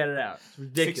let's get it out. It's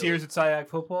ridiculous. 6 years at SIAC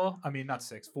football. I mean, not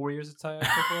 6. 4 years at SIAC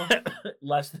football.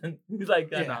 Less than he's like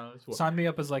Yeah. no, it's four. Sign me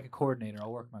up as like a coordinator.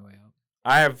 I'll work my way up.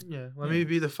 I have yeah, let me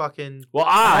be the fucking. well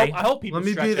I I hope people Let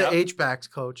me be stretch the out. H-backs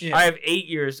coach. Yeah. I have 8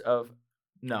 years of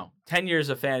 10 years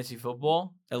of fantasy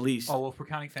football at least. Oh well, if we're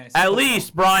counting fantasy, At football,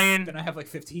 least, Brian. then I have like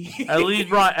 15. At least,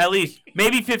 Brian. At least,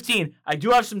 maybe 15. I do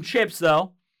have some chips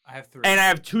though, I have 3. and I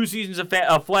have 2 seasons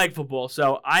of flag football.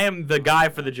 So I am the guy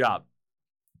for the job.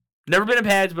 Never been in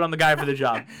pads, but I'm the guy for the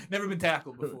job. Never been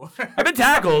tackled before. I've been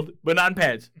tackled, but not in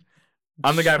pads.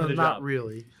 I'm the guy for the Not job.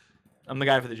 really. I'm the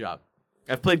guy for the job.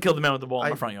 I've played kill the man with the ball in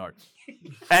my I- front yard,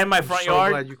 and my I'm front so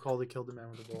yard, glad you called it killed the man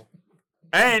with the ball.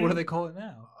 and What do they call it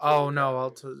now? Oh no,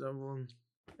 it's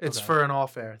Okay. for an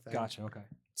off-air thing. Gotcha. Okay.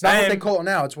 It's not what they Same. call it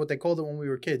now. It's what they called it when we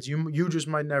were kids. You just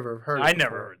might never have heard it. I never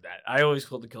before. heard that. I always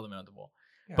called to kill the man with the ball.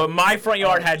 Yeah, But my front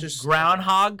yard had just-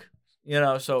 groundhog,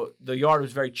 so the yard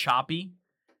was very choppy,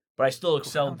 but I still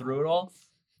excelled through it all.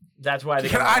 That's why they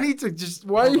got I need to just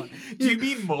why Hold on. Do you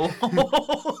mean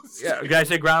moles? Yeah, did I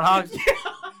say groundhogs?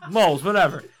 Moles,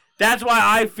 whatever. That's why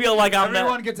I feel like I'm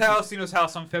Everyone get to Alcino's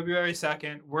house on February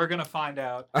 2nd. We're gonna find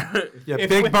out. Yeah, If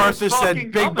Big Winter's Bertha said.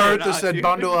 fucking Big coming or Bertha not, said, dude.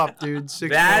 bundle up, dude.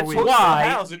 6 That's more weeks. why-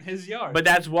 House in his yard. But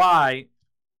that's why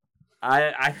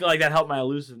I feel like that helped my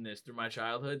elusiveness through my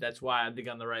childhood. That's why I think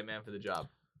I'm the right man for the job.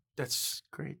 That's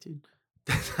great, dude.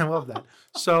 I love that.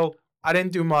 So I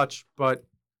didn't do much, but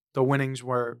the winnings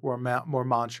were more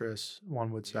monstrous,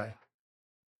 one would say.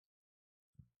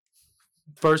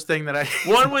 First thing that I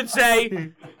One would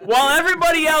say, while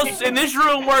everybody else in this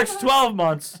room works 12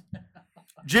 months,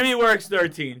 Jimmy works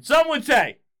 13. Some would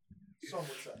say. Some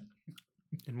would say.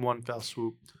 in one fell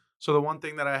swoop. So the one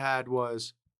thing that I had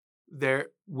was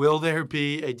will there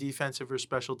be a defensive or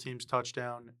special teams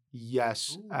touchdown?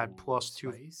 Yes, at Ooh, +2.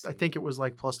 I spicy. think it was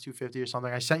like +250 or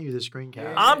something. I sent you the screen cap.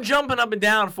 Yeah. I'm jumping up and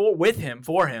down for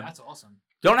him. That's awesome.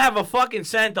 Don't have a fucking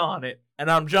cent on it, and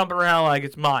I'm jumping around like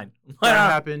it's mine. That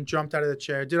happened. Jumped out of the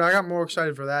chair, dude. I got more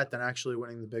excited for that than actually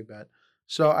winning the big bet.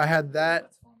 So I had that.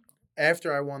 That's fun.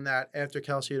 After I won that, after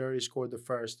Kelsey had already scored the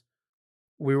first,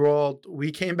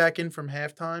 we came back in from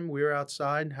halftime. We were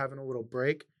outside having a little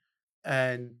break,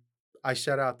 and I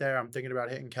sat out there. I'm thinking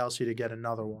about hitting Kelsey to get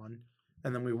another one.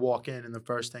 And then we walk in, and the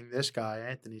first thing this guy,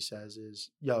 Anthony, says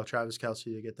is, yo, Travis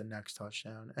Kelsey to get the next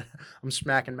touchdown. And I'm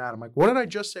smacking Matt. I'm like, what did I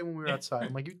just say when we were outside?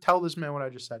 I'm like, you tell this man what I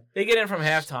just said. They get in from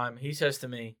halftime. He says to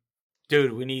me,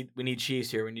 dude, we need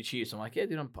cheese here. We need cheese. I'm like, yeah,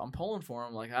 dude, I'm pulling for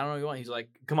him. Like, I don't know what you want. He's like,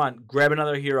 come on, grab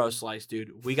another hero slice,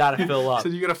 dude. We got to fill up. So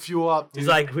you got to fuel up. He's dude.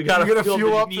 like, we got You to gotta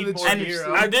fuel up need for the more cheese, heroes.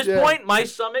 dude. At this Yeah. point, my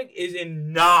stomach is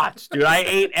in knots, dude. I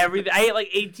ate everything. I ate like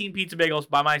 18 pizza bagels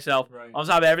by myself. Right. On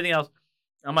top of everything else.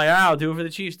 I'm like, all right, I'll do it for the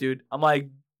Chiefs, dude. I'm like,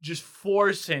 just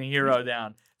forcing Hero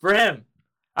down. For him.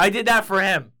 I did that for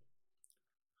him.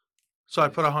 So I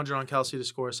put 100 on Kelsey to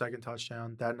score a second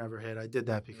touchdown. That never hit. I did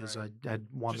that because Right. I had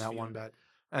won Just that for one you. bet.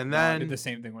 And No, I then did the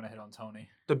same thing when I hit on Tony.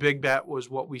 the big bet was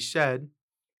what we said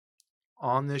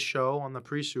on this show, on the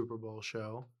pre-Super Bowl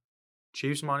show.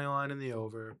 Chiefs money line in the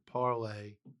over,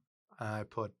 parlay. I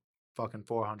put fucking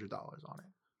 $400 on it.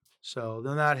 So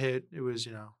then that hit. It was,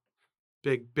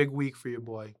 big week for your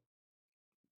boy.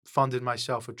 Funded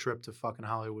myself a trip to fucking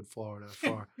Hollywood, Florida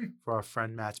for our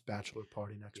friend Matt's bachelor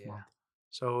party next Yeah. month.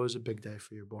 So it was a big day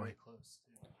for your boy. Very close.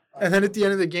 And then at the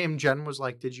end of the game, Jen was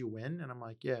like, "Did you win?" And I'm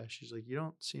like, "Yeah." She's like, "You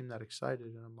don't seem that excited."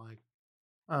 And I'm like,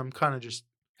 "I'm kind of just,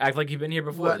 Act like you've been here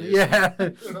before. dude. yeah."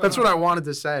 That's what I wanted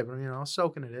to say, but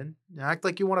soaking it in. You act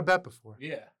like you want to bet before,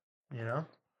 Yeah.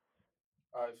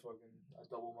 I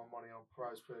doubled my money on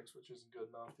Prize Picks, which isn't good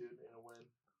enough, dude. In a win.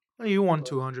 Well, you won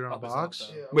 200 on a Up is up, box.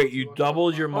 though. Yeah, I Wait, won you 200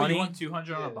 doubled on your my- Oh, money? you won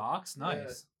 200 on a Yeah. box? Yeah,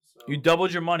 Nice. so- You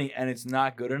doubled your money and it's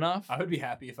not good enough? I would be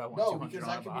happy if I won No, 200 because on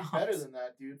I a can box. be better than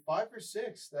that, dude. 5 or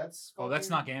 6. That's. Oh, that's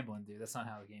fucking- not gambling, dude. That's not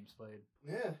how the game's played.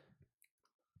 Yeah.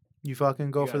 You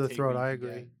fucking go You for gotta the take throat. what I you can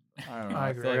agree. get. I don't know. I I,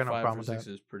 agree. feel I like got no 5 problem for with 6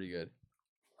 is pretty good.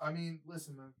 I mean,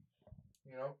 listen, man.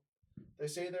 They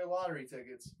say they're lottery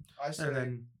tickets. I say And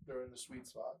then they're in the sweet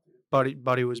spot, dude.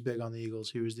 Buddy was big on the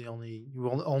Eagles. He was the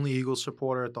only Eagles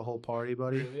supporter at the whole party,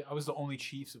 buddy. Really? I was the only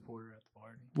Chief supporter at the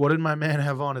party. What did my man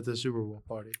have on at the Super Bowl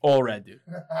party? All red, dude.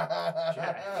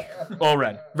 All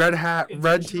red. Red hat,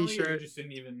 red Intentionally, or you T-shirt. just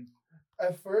didn't even.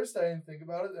 At first, I didn't think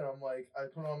about it, and I'm like, I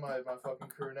put on my fucking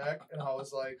crew neck, and I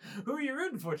was like, Who are you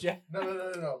rooting for, Jack?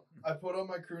 no. I put on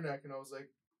my crew neck, and I was like,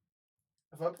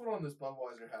 if I put on this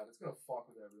Budweiser hat, it's gonna fuck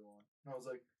with everyone. And I was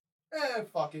like,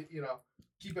 fuck it,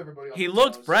 keep everybody on He their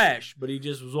looked toes. fresh, but he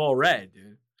just was all red,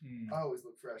 dude. Mm. I always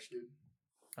look fresh, dude.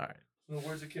 All right. In the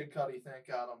words of Kid Cudi, thank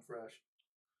God I'm fresh.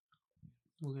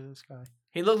 Look at this guy.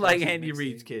 He looked like Classic Andy mixtape.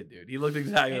 Reid's kid, dude. He looked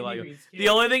exactly like him. Reid's The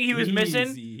only thing he was missing,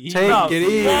 Easy. Take No,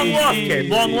 it long easy. lost kid,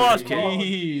 long lost kid.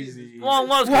 Easy. long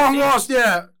lost, Long kid. lost,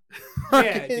 yeah.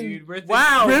 Yeah, Fucking dude. We're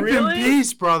Wow, Rip really? in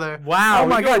peace, brother. Wow. Oh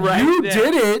my we go God, right you there.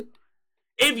 did it.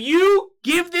 If you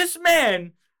give this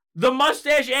man the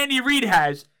mustache Andy Reid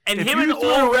has, and If him you and all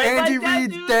threw red Andy like that,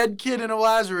 Reid's dude, dead kid in a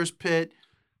Lazarus pit,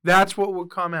 that's what would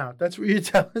come out. That's what you're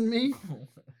telling me?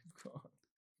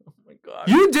 Oh my god.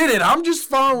 You did it. I'm just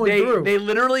following through. They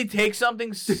literally take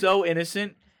something so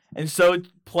innocent and so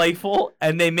playful,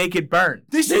 and they make it burn.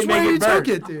 This They is where make you it burn. took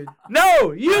it, dude.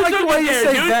 No, you I like took the way it you there,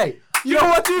 say dude. they. You know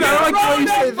what, dude? I like the way you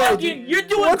say they. Fucking, dude. you're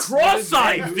doing What's- cross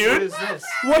signs, What dude. is this?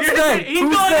 What's You're- they? He's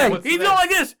Who's going, they? What's he's this? going like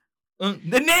this.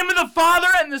 The name of the Father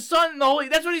and the Son and the Holy.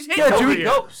 That's what he's hitting. Yeah, over dude.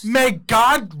 here. May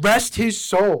God rest his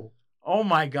soul. Oh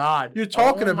my God. You're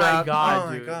talking oh about. My God,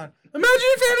 oh dude. my God. Imagine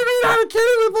if Andy Reid had a kid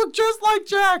who would look just like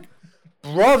Jack.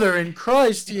 Brother in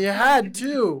Christ, he had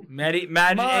to. Imagine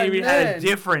My Andy Reid had a man.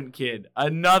 different kid,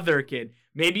 another kid,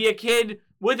 maybe a kid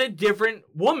with a different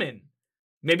woman.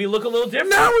 Maybe look a little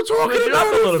different. Now we're talking Switch it up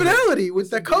about a little bit. infidelity with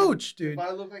the Listen, dude, coach, dude. If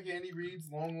I look like Andy Reid's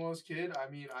long lost kid, I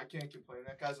mean, I can't complain.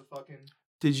 That guy's a fucking.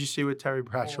 Did you see what Terry Hall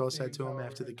Bradshaw of said to Fame him power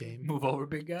after the right there. game? Move over,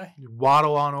 big guy.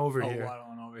 Waddle on over Oh, here.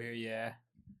 waddling over here, yeah.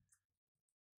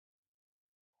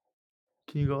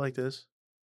 Can you go like this?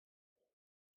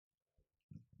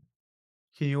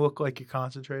 Can you look like you're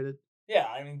concentrated? Yeah,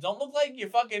 I mean, don't look like you're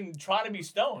fucking trying to be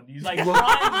stoned. He's like Look-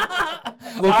 trying.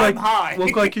 Look I'm like high.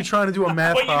 look like you're trying to do a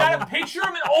math But you gotta problem. picture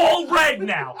him in all red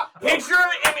now. Picture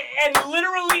him in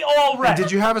literally all And red.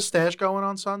 did you have a stash going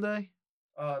on Sunday?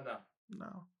 No.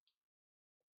 No.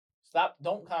 Stop?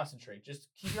 Don't concentrate. Just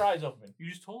keep your eyes open. You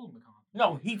just told him to come.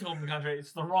 No, he told me to concentrate.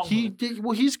 It's the wrong. He move. did.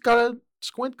 Well, he's got a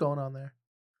squint going on there.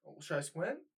 Oh, should I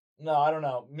squint? No, I don't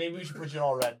know. Maybe we should put you in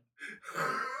all red.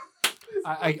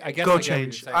 I guess Go I get what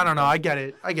change. you're saying, I don't know. but I get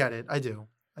it. I get it. I do.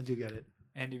 I do get it.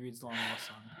 Andy Reid's long lost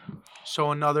son.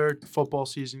 So another football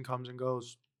season comes and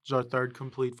goes. It's our third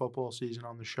complete football season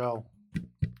on the show.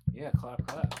 Yeah, clap,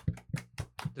 clap.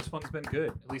 This one's been good.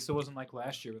 At least it wasn't like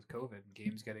last year with COVID and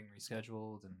games getting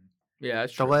rescheduled and Yeah,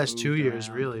 that's The last 2 moved years,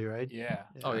 around. really, right? yeah.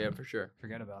 Oh yeah, for sure.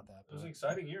 Forget about that. It was but an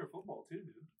exciting year of football too,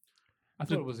 dude. I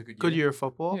thought it was a good year. Good year of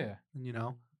football. Yeah. And, you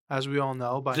know, as we all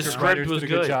know by The now, Script script writers was did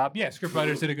a good good. job. Yeah, script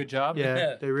writers did a good job. yeah,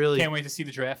 Yeah. they really, Can't wait to see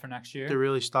the draft for next year. they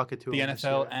really stuck it to the him this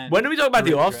NFL year. and When do we talk about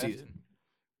the already off drafted. season?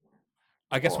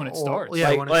 I guess when it Or- starts. Yeah,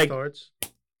 Like- when like- it starts.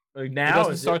 Like It now?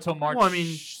 doesn't is start it- till March Well, I mean,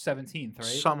 17th, right?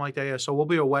 Something like that, yeah. So we'll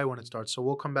be away when it starts. So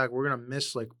we'll come back. We're gonna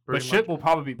miss like But pretty shit much. will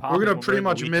probably be popping. We're gonna over pretty the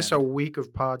much miss a weekend. week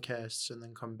of podcasts and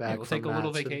then come back. Yeah, we'll from take a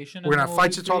little that. So vacation. we're and gonna then have we'll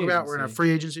fights do to talk free about. We're gonna have agency.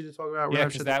 free agency to talk about. We're gonna Yeah, have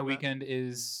because shit to that talk about. weekend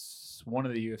is one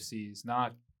of the UFCs,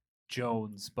 not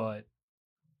Jones, but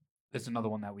there's another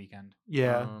one that weekend.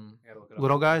 Yeah, I gotta look it up.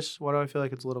 little guys. Why do I feel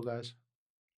like it's little guys?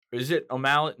 Is it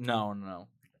O'Malley? No.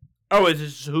 Oh, is it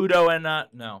Cejudo and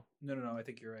no? No, I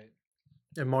think you're right.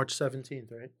 And March 17th,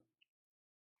 right?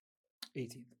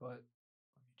 18th, but let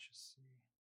me just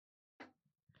see.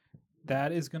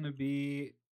 That is gonna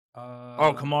be.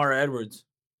 Oh, Kamara Edwards.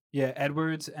 Yeah,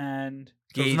 Edwards and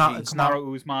So it's Gaethje. not- it's not-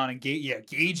 Kamaru Usman and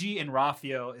Gagey and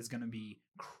Raphael is gonna be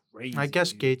crazy. I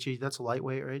guess dude. Gaethje. That's a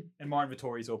lightweight, right? And Martin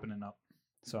Vittori's opening up,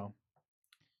 so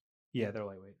yeah, they're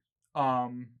lightweight.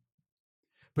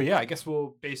 But yeah, I guess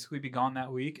we'll basically be gone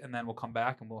that week, and then we'll come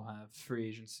back and we'll have free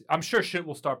agency. I'm sure shit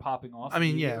will start popping off. I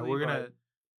mean, yeah, immediately, we're but- gonna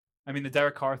I mean, the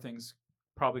Derek Carr thing's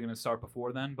probably gonna start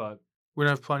before then, but we're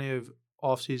gonna have plenty of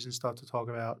off-season stuff to talk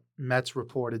about. Mets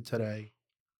reported today,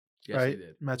 Yes, right? he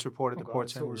did. Mets reported Oh, to God, Port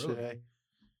so St. Louis early. today.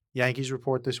 Yankees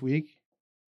report this week.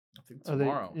 I think Are they-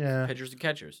 tomorrow. yeah. Pitchers and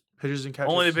catchers. Pitchers and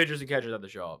catchers. Only the pitchers and catchers have to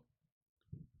show up.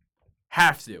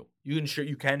 Have to. You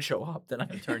can show up. Then I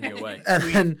can turn you away. And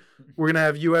then we're gonna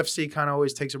have UFC. Kind of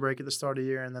always takes a break at the start of the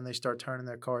year, and then they start turning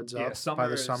their cards Yeah, up by summer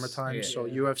the is- summertime. yeah. So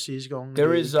UFC's going. To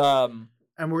There be- is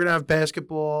and we're gonna have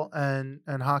basketball and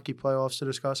hockey playoffs to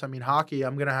discuss. I mean, hockey.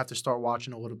 I'm gonna have to start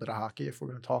watching a little bit of hockey if we're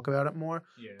gonna talk about it more.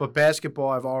 yeah. But basketball,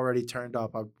 I've already turned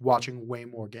up. I'm watching way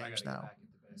more I gotta games get now. back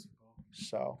into basketball.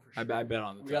 So For I sure. bet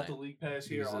on the We got the tonight. league pass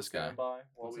here Who's on this guy? standby while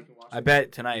What's we that? can watch. I it.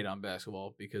 bet tonight on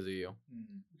basketball because of you.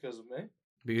 Mm. Because of me.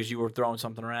 Because you were throwing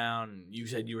something around and you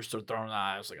said you were still throwing that.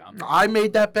 I was like, I'm I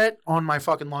made that bet on my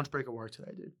fucking lunch break at work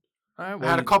today, dude. All right, I well,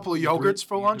 had a you- couple of you threw- yogurts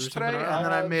for you lunch threw something today, around. and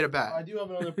then I made a I bet. do have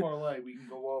another parlay we can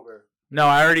go over. No,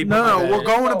 I already. put No, my bet we're in.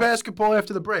 going to Oh. basketball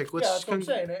after the break. Let's yeah, that's what I'm con-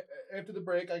 saying. After the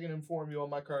break, I can inform you on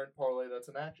my current parlay that's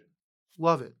in action.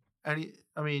 Love it.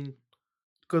 I mean,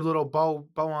 good little bow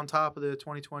on top of the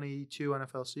 2022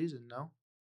 NFL season. No,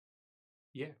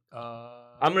 Yeah.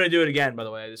 I'm gonna do it again. By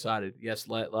the way, I decided. Yes,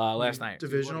 last night.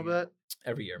 divisional again? bet.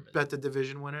 Every year. man. Bet the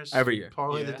division winners Every year.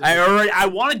 Parlay Yeah. the I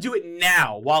want to do it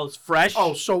now while it's fresh.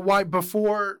 Oh, so why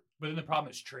before? But then the problem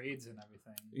is trades and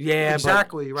everything. yeah,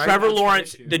 Exactly, But right? Trevor That's the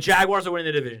Lawrence, issue. the Jaguars are winning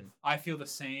the division, I feel the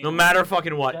same. no matter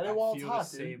fucking what. Get it I while it's feel hot,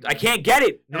 the dude. same. I can't get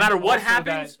it, no And matter what also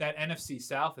happens. That NFC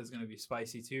South is going to be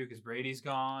spicy too because Brady's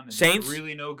gone. And Saints? there's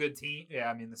really no good team. Yeah,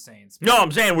 I mean the Saints. No,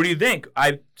 I'm saying, what do you think?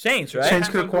 Saints, right? Saints Depends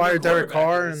could on who the acquire Derek quarterback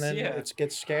Carr, is, and then yeah. it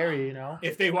gets scary, you know.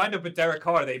 If they wind up with Derek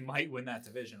Carr, they might win that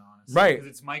division, honestly. Right. Because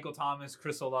it's Michael Thomas,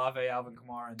 Chris Olave, Alvin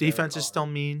Kamara, and Defense Derek is Carr. still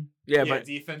mean. Yeah, Yeah, but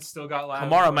defense still got loud.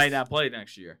 Kamara might not play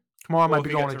next year. Kamara might if be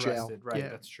he going to gets jail. arrested. Right, Yeah.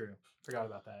 that's true. Forgot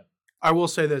about that. I will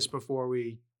say this before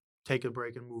we take a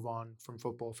break and move on from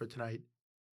football for tonight.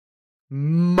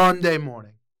 Monday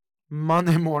morning,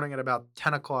 Monday morning at about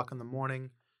 10 o'clock in the morning,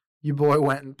 your boy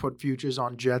went and put futures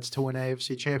on Jets to win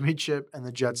AFC Championship and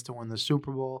the Jets to win the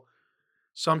Super Bowl.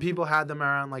 Some people had them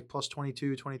around like plus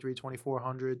 22, 23,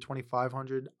 2,400,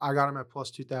 2,500. I got them at plus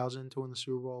 2,000 to win the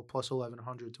Super Bowl, plus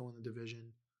 1,100 to win the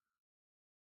division.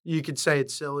 You could say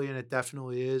it's silly, and it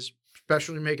definitely is,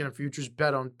 especially making a futures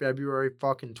bet on February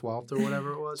fucking 12th or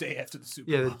whatever it was. Day after the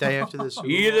Super Yeah, Bowl. the day after the Super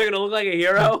Bowl. You're either gonna look like a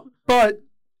hero. But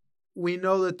we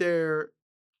know that they're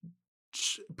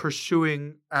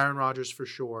pursuing Aaron Rodgers for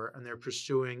sure, and they're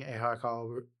pursuing a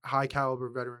high caliber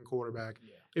veteran quarterback.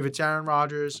 Yeah. If it's Aaron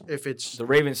Rodgers, if it's The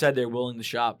Ravens said they're willing to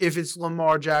shop. if it's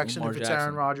Lamar Jackson, Lamar if it's Jackson.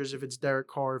 Aaron Rodgers, if it's Derek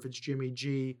Carr, if it's Jimmy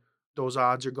G, those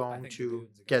odds are I going think the to Ravens are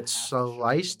gonna get have to show Lamar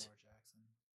sliced. Jackson.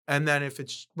 And then if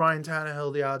it's Ryan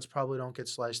Tannehill, the odds probably don't get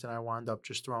sliced, and I wind up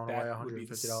just throwing away That would be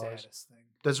the $150. saddest thing.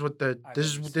 That's what the I've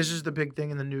this ever is this seen. is the big thing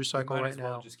in the news cycle might right as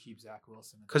well now just keep Zach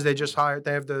Wilson at because that they just point. hired.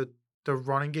 They have the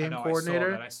running I game know,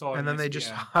 coordinator, I saw it and on then they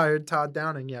just ESPN. hired Todd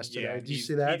Downing yesterday. Yeah, Did you he-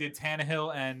 see that? He did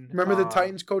Tannehill and Remember the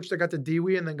Titans coach that got the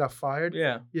DWI and then got fired?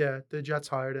 Yeah. Yeah, the Jets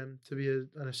hired him to be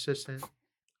an assistant.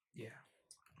 Yeah.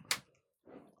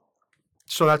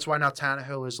 So that's why now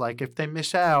Tannehill is like, if they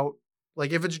miss out,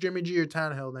 like if it's Jimmy G or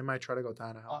Tannehill, they might try to go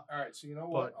Tannehill. All right, so you know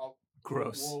what? But- I'll,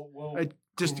 Gross. We'll It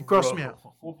just grossed me out.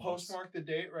 we'll postmark the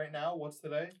date right now. What's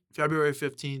today? February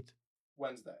 15th,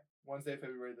 Wednesday,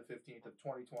 February the 15th of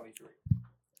 2023.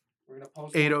 We're gonna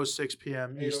post 8:06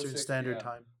 p.m. 8:06 Eastern Standard p.m.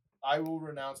 Time. I will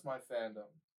renounce my fandom.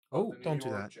 Oh, of the don't New do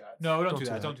York that. Jets. no, don't Don't do do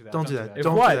that. that. Don't do that. Don't do that. If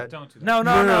Don't what? do that. Don't do that. No,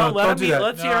 No, let don't him do be. that.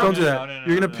 Let's hear Don't him. do that.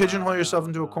 You're gonna pigeonhole yourself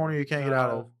into a no, corner you can't get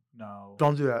out of. No.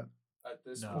 Don't do that. At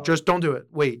this No. point, Just don't do it.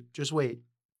 Wait. Just wait.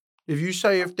 If you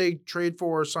say if they trade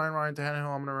for or sign Ryan Tannehill,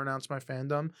 I'm going to renounce my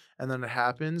fandom, and then it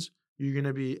happens, you're going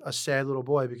to be a sad little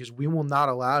boy because we will not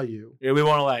allow you. Yeah, we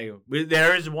won't allow you.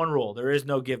 There is one rule. There is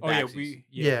no give Oh yeah, back.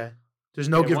 Yeah. There's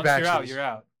no give once back. You're out. You're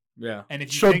out. Yeah. And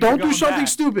if you So think you're don't do going something back,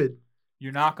 stupid.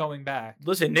 You're not going back.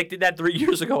 Listen, Nick did that 3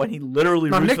 years ago, and he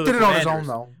literally No, roots Nick for did the it on his Commanders.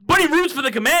 own, though. But he roots for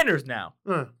the Commanders now.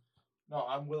 no,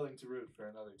 I'm willing to root for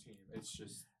another team. It's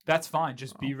just That's fine.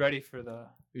 Just be ready for the.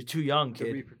 You're too young, the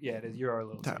kid. yeah, it is. You're a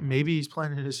little. too Maybe he's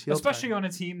playing in his heel especially turn. on a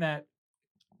team that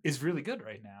is really good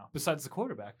right now. Besides the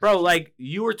quarterback, Bro, like,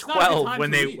 you were not a good 12 time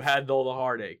when to they leave. had all the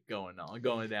heartache going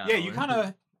down. yeah, you kind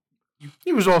of.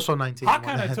 He was also 19. Hawk when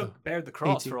kind they of had took bared the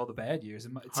cross 18. for all the bad years.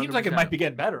 It seems like it 100%. might be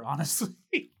getting better, honestly.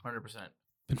 100%.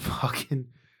 been fucking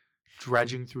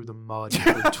dredging through the mud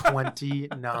for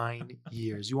 29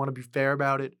 years. You want to be fair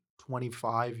about it?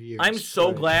 25 years. I'm so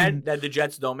Right. glad that the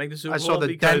Jets don't make the Super I Bowl. saw the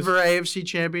because Denver AFC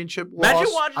Championship Imagine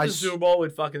loss. watching I the Super Bowl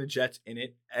with fucking the Jets in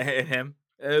it and him.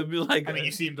 It would be like, I mean,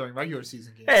 you see him during regular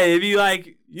season games. hey, it'd be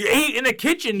like, he in the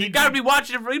kitchen. You gotta be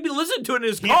watching it. He'd be listening to it in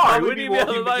his He'd car. probably Wouldn't be he be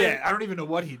able to walking, like, yeah, I don't even know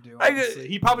what he'd do. I- Honestly.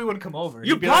 He probably wouldn't come over.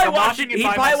 You He'd be probably like, I'm watch it. watching He'd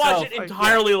by probably watch myself. it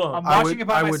entirely alone. I'm I watching would- it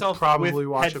by I would myself. probably with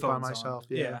watch it by headphones on. myself,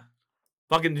 yeah.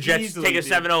 Fucking the Jets Easily, take a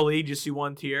dude. 7-0 lead. You see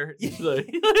one tear. Like,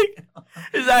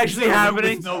 it's actually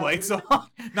happening. With no lights on.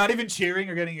 Not even cheering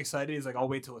or getting excited. He's like, I'll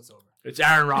wait till it's over. It's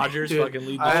Aaron Rodgers Dude, fucking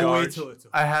leading the I- I'll wait charge. till it's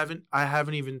over. I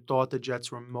haven't even thought the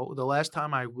Jets remote. The last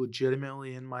time I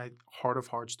legitimately, in my heart of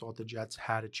hearts, thought the Jets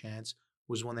had a chance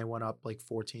was when they went up like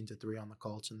 14-3 on the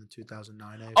Colts in the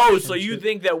 2009 AFC Oh, so you Championship.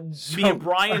 think that me So- and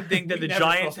Brian think that We the never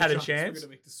Giants thought the had a Giants were chance? gonna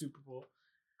make the Super Bowl.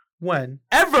 When?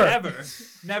 Ever.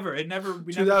 Never. It never.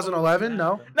 We 2011? Never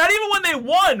No. Not even when they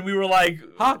won, we were like,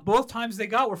 Hawk, both times they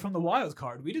got were from the wild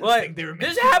card. We didn't like, think they were.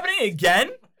 this is happening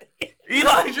again?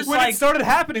 Eli's just when like, it started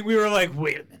happening, we were like,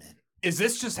 wait a minute. Is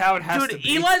this just how it has to dude,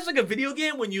 be? Eli's like a video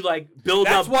game when you like build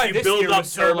That's up, why you this build year up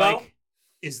was so turbo. like,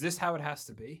 is this how it has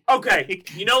to be? Okay,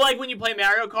 you know, like when you play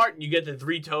Mario Kart and you get the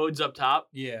 3 toads up top,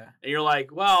 Yeah. and you're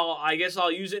like, well, I guess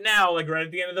I'll use it now, like right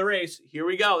at the end of the race. Here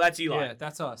we go. That's Eli. Yeah,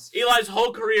 that's us. Eli's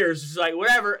whole career is just like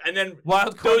whatever, and then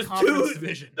Wild card those conference two-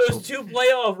 division. those 2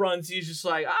 playoff runs, he's just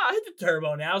like, hit the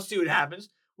turbo now, see what happens.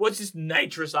 What's this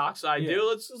nitrous oxide Yeah. do?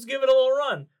 Let's give it a little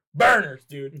run. Burners,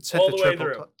 dude, Let's hit all the the way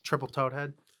triple, through. triple toed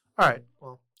head. All right.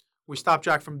 Well, we stopped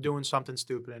Jack from doing something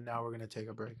stupid, and now we're going to take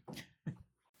a break.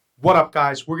 What up,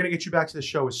 guys? We're going to get you back to the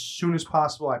show as soon as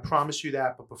possible. I promise you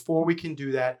that. But before we can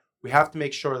do that, we have to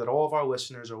make sure that all of our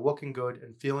listeners are looking good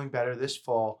and feeling better this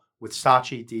fall with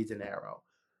Saatchi Di Dinero.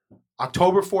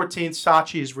 October 14th,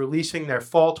 Saatchi is releasing their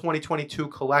fall 2022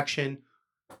 collection.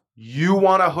 You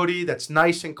want a hoodie that's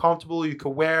nice and comfortable. You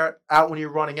can wear it out when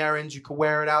you're running errands. You can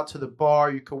wear it out to the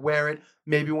bar. You can wear it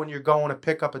maybe when you're going to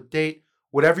pick up a date.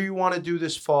 Whatever you want to do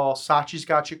this fall, Saatchi's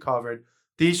got you covered.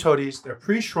 These hoodies, they're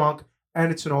pre-shrunk,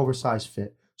 and it's an oversized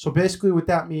fit. So basically what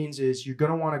that means is you're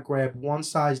going to want to grab one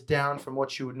size down from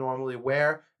what you would normally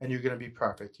wear, and you're going to be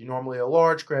perfect. You're normally a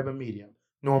large, grab a medium.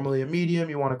 Normally a medium,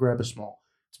 you want to grab a small.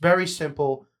 It's very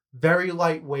simple, very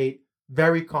lightweight,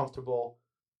 very comfortable.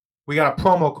 We got a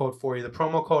promo code for you. The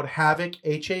promo code HAVOC,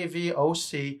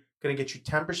 HAVOC, going to get you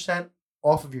 10%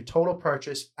 off of your total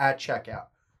purchase at checkout.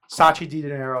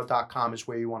 SachiDiDinero.com is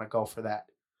where you want to go for that.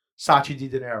 Sachi Di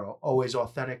Dinero, always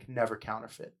authentic, never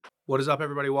counterfeit. What is up,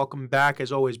 everybody? Welcome back.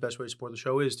 As always, best way to support the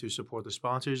show is to support the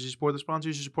sponsors. You support the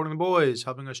sponsors, you're supporting the boys,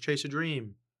 helping us chase a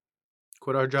dream,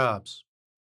 quit our jobs.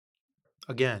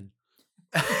 Again.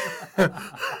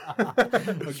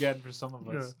 Again, for some of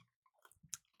us.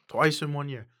 Twice in 1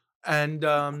 year. And,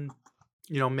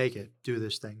 make it, do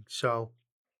this thing. So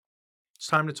it's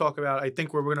time to talk about, I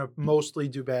think we're going to mostly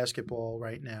do basketball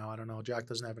right now. I don't know. Jack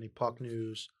doesn't have any puck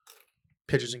news.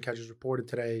 Pitchers and catchers reported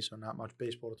today, so not much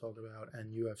baseball to talk about.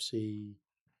 And UFC.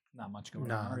 Not much going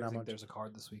on. I think there's a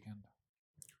card this weekend.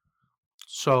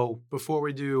 So before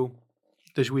we do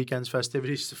this weekend's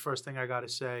festivities, the first thing I got to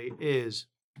say is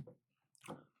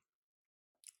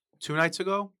 2 nights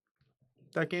ago,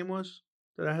 that game was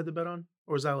that I had to bet on?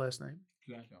 Or was that last night?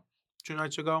 2 nights ago. 2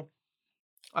 nights ago,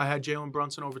 I had Jalen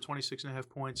Brunson over 26.5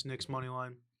 points, Knicks money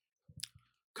line.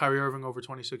 Kyrie Irving over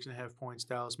 26.5 points,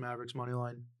 Dallas Mavericks money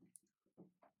line.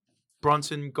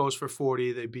 Brunson goes for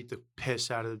 40. They beat the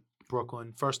piss out of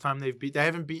Brooklyn. First time they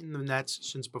haven't beaten the Nets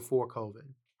since before COVID.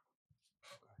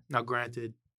 Now,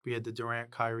 granted, we had the Durant,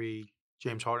 Kyrie,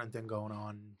 James Harden thing going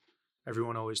on.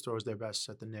 Everyone always throws their best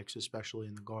at the Knicks, especially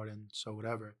in the Garden, so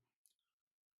whatever.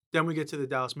 Then we get to the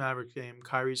Dallas Mavericks game.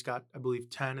 Kyrie's got, I believe,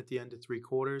 10 at the end of 3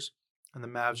 quarters, and the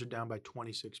Mavs are down by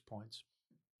 26 points.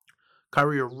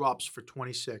 Kyrie erupts for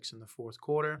 26 in the 4th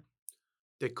quarter.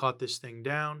 They cut this thing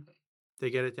down. They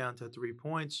get it down to 3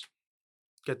 points,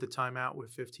 get the timeout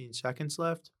with 15 seconds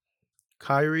left.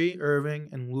 Kyrie Irving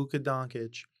and Luka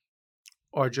Doncic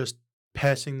are just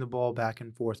passing the ball back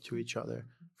and forth to each other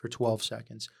for 12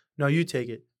 seconds. No, you take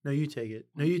it. No, you take it.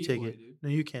 No, you take it. No,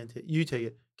 you can't take it. You take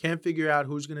it. Can't figure out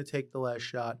who's going to take the last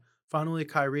shot. Finally,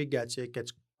 Kyrie gets it,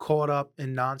 gets caught up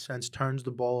in nonsense, turns the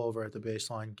ball over at the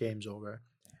baseline. Game's over.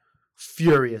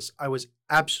 Furious. I was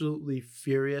absolutely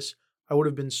furious. I would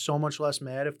have been so much less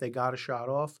mad if they got a shot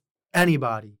off.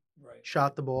 Anybody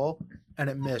shot the ball, and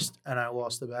it missed, and I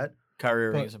lost the bet. Kyrie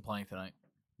Irving isn't playing tonight.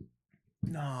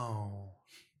 No.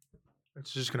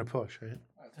 It's just going to push, right?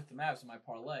 I took the Mavs in my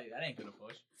parlay. That ain't going to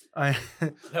push.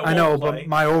 I know, but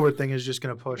my over thing is just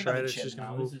going to push, right? It's just going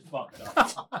to move. This is fucked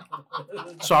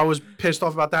up. So I was pissed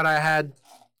off about that. I had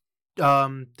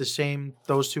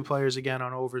those 2 players again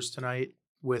on overs tonight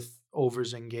with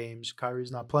overs in games.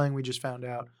 Kyrie's not playing. We just found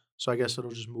out. So I guess it'll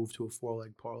just move to a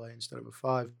 4-leg parlay instead of a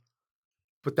 5.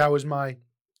 But that was my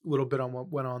little bit on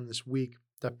what went on this week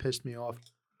that pissed me off.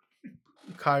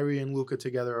 Kyrie and Luka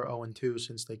together are 0-2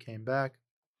 since they came back.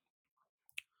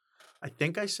 I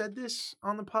think I said this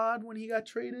on the pod when he got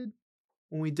traded,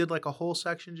 when we did like a whole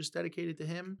section just dedicated to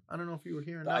him. I don't know if you were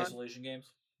here or The not. isolation games?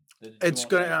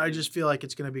 I just feel like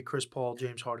it's gonna be Chris Paul,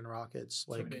 James Harden, Rockets.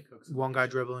 Like one guy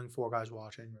dribbling, 4 guys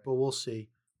watching. But we'll see.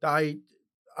 I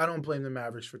don't blame the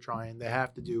Mavericks for trying. They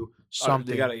have to do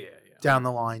something down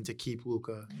the line to keep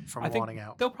Luka from wanting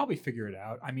out. They'll probably figure it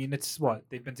out. I mean, it's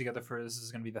they've been together for. This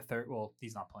is going to be the 3rd. Well,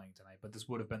 he's not playing tonight, but this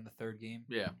would have been the 3rd game.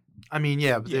 Yeah. I mean,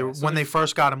 but when they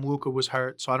first got him, Luka was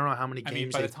hurt, so I don't know how many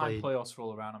games by they the time played. playoffs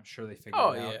roll around, I'm sure they figure it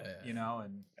out. Yeah.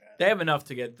 And They have enough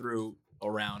to get through a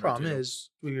round. Problem or 2. is,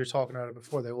 we were talking about it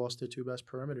before. They lost their 2 best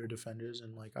perimeter defenders,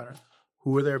 and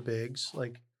who are their bigs?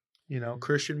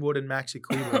 Christian Wood and Maxi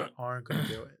Kleber aren't going to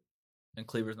do it. And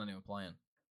Kleber's not even playing.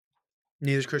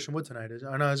 Neither's Christian Wood tonight.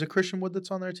 Is it Christian Wood that's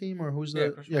on their team, or who's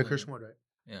the? Christian Wood, right?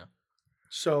 Yeah.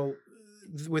 So,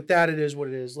 with that, it is what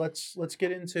it is. Let's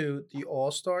get into the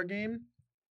All-Star game,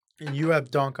 and you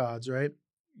have dunk odds, right?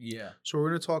 Yeah. So we're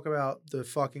going to talk about the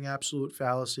fucking absolute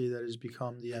fallacy that has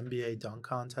become the NBA dunk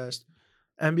contest.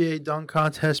 NBA dunk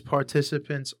contest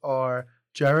participants are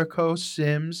Jericho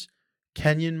Sims,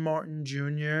 Kenyon Martin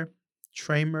Jr.,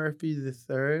 Trey Murphy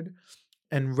III,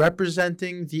 and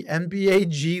representing the NBA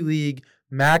G League,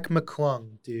 Mac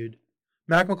McClung, dude.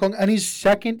 Mac McClung, and he's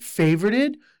 2nd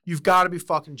favorited? You've got to be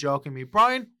fucking joking me.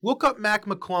 Brian, look up Mac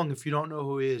McClung if you don't know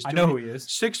who he is. I know who he is.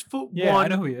 6'1", Yeah, I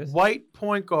know who he is. White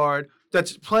point guard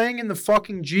that's playing in the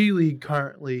fucking G League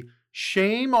currently.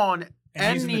 Shame on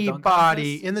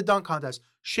anybody in the dunk contest.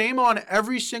 Shame on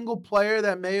every single player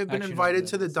that may have been invited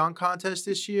to the dunk contest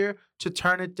this year to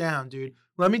turn it down, dude.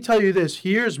 Let me tell you this.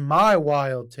 Here's my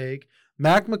wild take.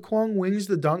 Mac McClung wins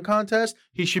the dunk contest.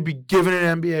 He should be given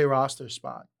an NBA roster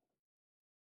spot.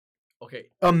 Okay.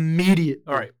 Immediately.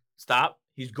 All right. Stop.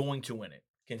 He's going to win it.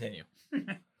 Continue.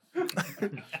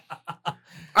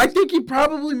 I think he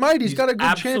probably might. He's He's got a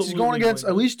good chance. He's going absolutely against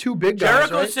going at to. least two big guys.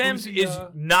 Jericho Right? Sims Who's he, is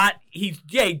not. He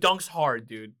dunks hard,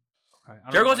 dude. Okay, I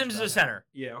don't Jericho know much Sims is about a center. him.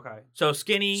 Yeah, okay. So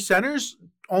skinny. Centers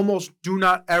almost do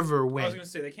not ever I was win. gonna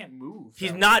say they can't move.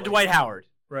 He's that not way. Dwight Howard.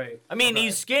 Right. I mean, Okay.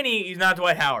 he's skinny. He's not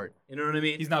Dwight Howard. You know what I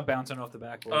mean? He's not bouncing off the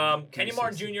backboard. Kenny 360.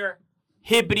 Martin Jr.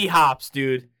 Hippity hops,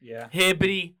 dude. Yeah.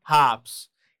 Hippity hops.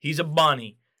 He's a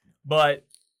bunny, but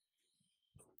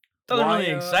doesn't Why,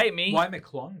 really excite me. Why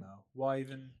McClung though? Why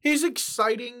even? He's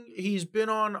exciting. He's been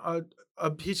on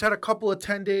he's had a couple of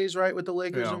 10 days, right, with the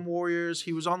Lakers Yeah. and Warriors.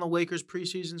 He was on the Lakers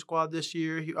preseason squad this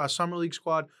year. Summer League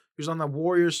squad. He was on the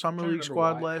Warriors Summer League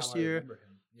squad last year.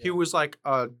 He was like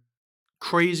a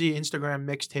crazy Instagram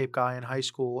mixtape guy in high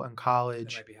school and That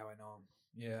college, might be how I know him.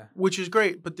 Yeah. which is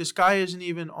great. But this guy isn't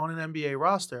even on an NBA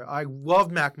roster. I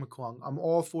love Mac McClung. I'm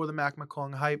all for the Mac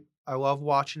McClung hype. I love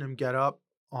watching him get up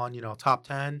on, top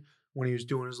 10 when he was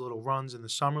doing his little runs in the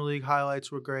Summer League.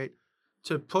 Highlights were great.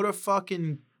 To put a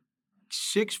fucking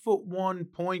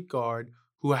 6'1" point guard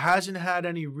who hasn't had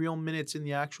any real minutes in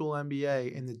the actual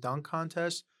NBA in the dunk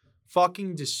contest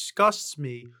fucking disgusts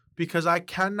me, because I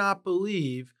cannot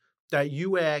believe that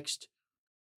you asked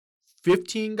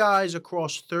 15 guys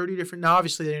across 30 different. Now,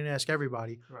 obviously, they didn't ask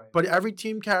everybody, Right. but every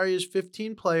team carries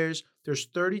 15 players. There's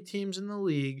 30 teams in the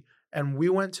league, and we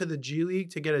went to the G League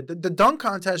to get it. The dunk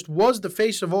contest was the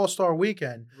face of All-Star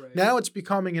Weekend. Right. Now it's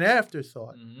becoming an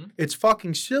afterthought. Mhm. It's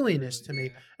fucking silliness to me.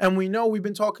 Yeah. And we know we've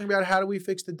been talking about how do we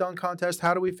fix the dunk contest?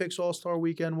 How do we fix All-Star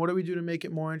Weekend? What do we do to make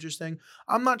it more interesting?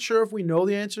 I'm not sure if we know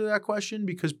the answer to that question,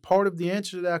 because part of the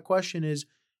answer to that question is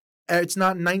it's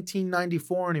not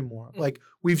 1994 anymore. Like,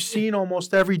 we've seen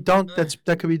almost every dunk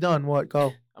that could be done. What?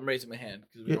 Go. I'm raising my hand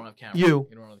because we Y- don't have camera. you.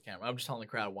 don't have the camera. I'm just telling the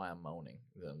crowd why I'm moaning.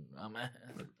 I'm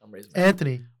raising my hand.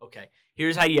 Anthony. Okay.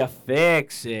 Here's how you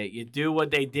fix it. You do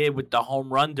what they did with the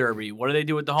home run derby. What do they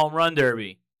do with the home run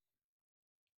derby?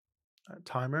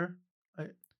 Timer.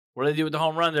 What do they do with the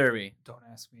home run derby? Don't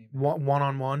ask me. man.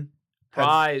 One-on-one.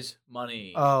 Prize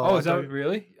money. Oh, is I that thought,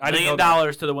 really? $1 didn't know million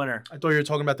that. to the winner. I thought you were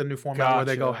talking about the new format where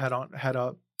they go Gotcha. head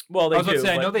up. Well, I they was about do. to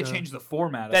say, I but know they yeah. changed the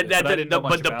format of That- it, that- but I didn't know but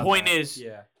much the about point that. is-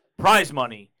 yeah. prize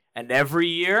money. And every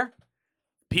year,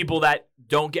 people that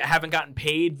haven't gotten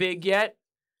paid big yet,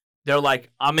 they're like,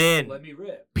 I'm in. Let me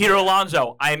rip. Peter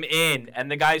Alonso, I'm in. And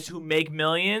the guys who make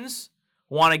millions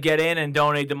want to get in and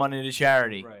donate the money to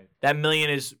charity. Right. That $1 million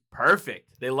is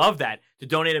perfect. They love that. To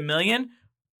donate $1 million,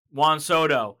 Juan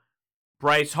Soto,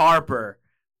 Bryce Harper,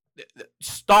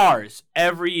 stars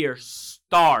every year,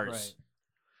 stars.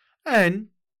 Right. And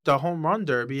the home run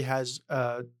derby has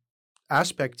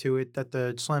aspect to it that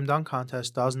the slam dunk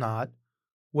contest does not.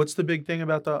 What's the big thing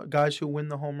about the guys who win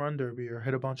the home run derby or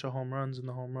hit a bunch of home runs in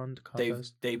the home run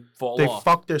contest? They fall They off.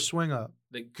 fuck their swing up.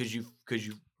 Because you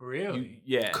Really?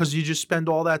 yeah. Because you just spend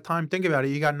all that time. Think about it.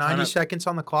 You got 90 Trying to- seconds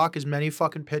on the clock, as many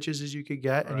fucking pitches as you could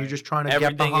get, and you're Right. just trying to get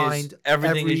Everything behind is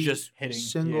everything every is just Hitting.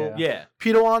 single. yeah.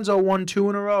 Pete Alonso won 2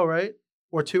 in a row, right?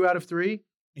 Or 2 out of 3.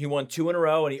 He won 2 in a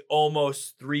row and he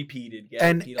almost three-peated. Yeah,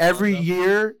 And Pete every Alonso.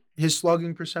 year, his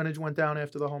slugging percentage went down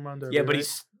after the home run derby. Yeah, but right?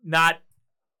 he's not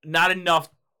enough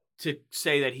to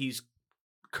say that he's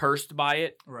cursed by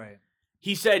it. Right.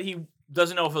 He said he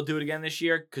doesn't know if he'll do it again this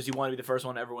year because he wanted to be the first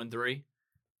one to ever win 3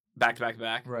 back to back to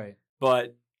back. Right.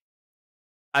 But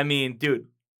I mean, dude,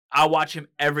 I'll watch him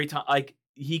every time. Like,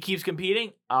 he keeps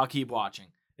competing, I'll keep watching.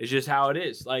 It's just how it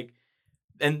is. Like,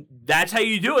 and that's how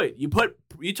you do it. Here's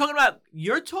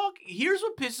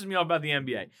what pisses me off about the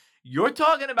NBA. You're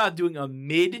talking about doing a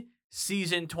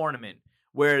mid-season tournament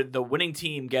where the winning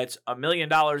team gets $1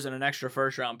 million and an extra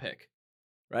first-round pick,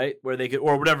 right? Where they could,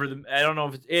 or whatever. I don't know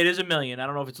if it is $1 million. I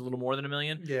don't know if it's a little more than $1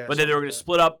 million. Yeah, But then they were something going like to that.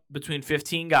 split up between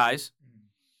 15 guys,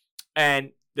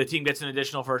 and the team gets an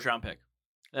additional first-round pick.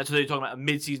 That's what they're talking about, a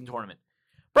mid-season tournament.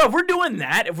 Bro, if we're doing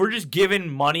that, if we're just giving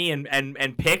money and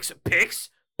picks,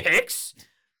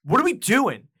 what are we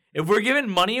doing? If we're giving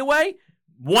money away,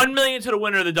 $1 million to the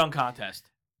winner of the dunk contest.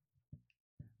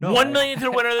 No, $1 million to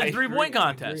the winner of the I three-point agree, I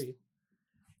contest. agree.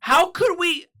 How could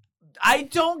we? I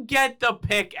don't get the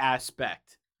pick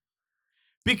aspect.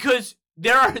 Because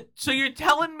so you're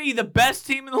telling me the best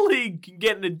team in the league can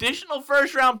get an additional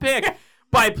first-round pick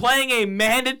by playing a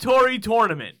mandatory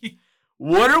tournament.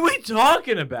 What are we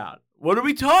talking about? What are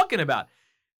we talking about?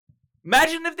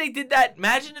 Imagine if they did that.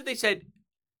 Imagine if they said,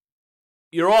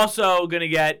 you're going to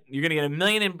get $1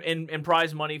 million in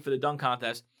prize money for the dunk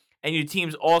contest, and your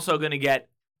team's also going to get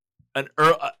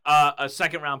a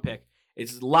second round pick.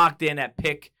 It's locked in at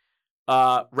pick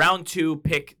round 2,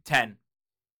 pick 10.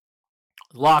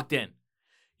 Locked in.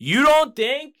 You don't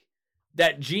think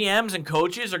that GMs and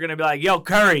coaches are going to be like, yo,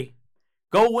 Curry,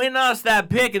 Go win us that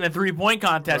pick in the 3-point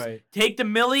contest. Right. Take the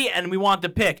millie, and we want the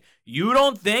pick. You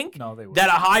don't think No, they would. that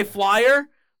a high flyer,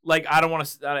 like I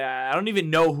don't even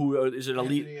know who is an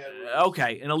elite. Anthony Edwards.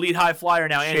 Okay, an elite high flyer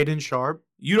now. And Shaden Sharp.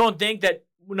 you don't think that?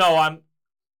 No,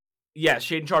 yes,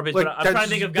 Shaden Sharp is. Like, But I'm trying to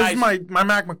think of this guys. is my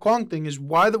Mac McClung thing is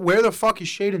where the fuck is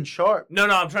Shaden Sharp? No,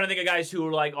 I'm trying to think of guys who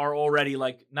are like are already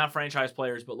like not franchise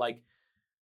players, but like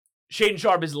Shaden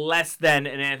Sharp is less than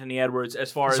an Anthony Edwards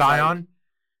as far as Zion.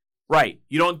 right.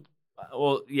 You don't.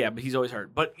 Well, yeah, but he's always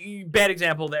hurt. But bad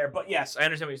example there. But yes, I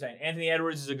understand what you're saying. Anthony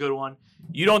Edwards is a good one.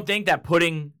 You don't think that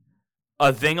putting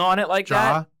a thing on it like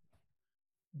Ja. that,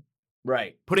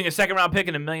 right? Putting a second round pick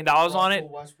and $1 million on it. Russell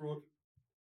Westbrook.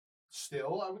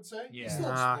 Still, I would say. Yeah. He's still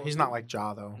Nah, he's explosive. not like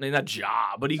Ja though. I mean, not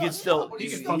Ja, but he No, could still. but He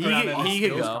he's can still fuck good. around in he the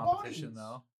could skills go. competition,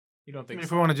 though. You don't I think mean, if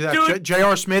so? we want to do that, Dude.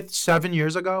 J.R. Smith 7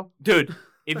 years ago. Dude,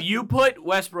 if you put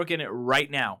Westbrook in it right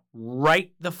now,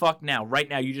 right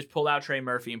now, you just pull out Trey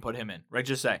Murphy and put him in. Right,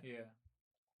 just say. Yeah.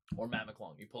 Or Matt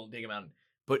McClung. You take him out and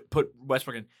put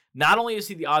Westbrook in. Not only is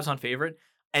he the odds-on favorite,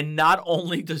 and not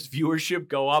only does viewership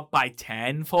go up by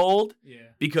tenfold Yeah.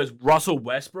 because Russell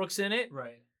Westbrook's in it.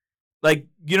 Right. Like,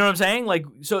 you know what I'm saying? Like,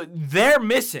 so they're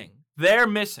missing.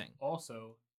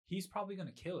 Also, he's probably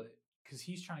gonna kill it because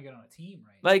he's trying to get on a team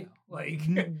right Like, now. Like,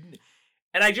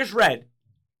 and I just read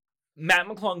Matt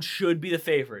McClung should be the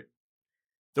favorite.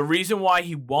 The reason why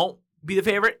he won't be the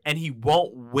favorite and he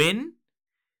won't win,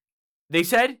 they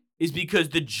said, is because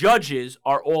the judges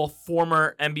are all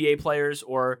former NBA players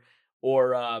or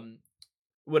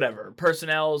whatever,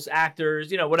 personnels,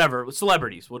 actors, whatever,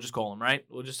 celebrities, we'll just call them, right?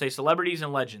 We'll just say celebrities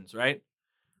and legends, right?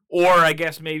 Or I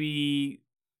guess maybe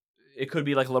it could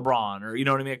be like LeBron or, you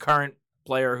know what I mean, a current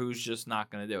player who's just not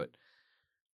going to do it.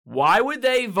 Why would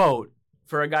they vote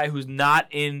for a guy who's not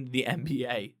in the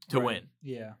NBA to Right. win?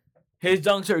 yeah. His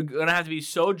dunks are going to have to be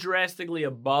so drastically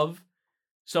above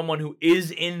someone who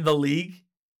is in the league.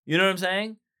 You know what I'm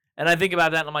saying? And I think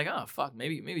about that and I'm like, oh, fuck,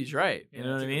 maybe he's right. You Yeah,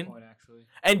 know what that's I a good mean? point, actually.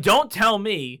 And don't tell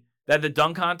me that the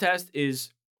dunk contest is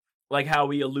like how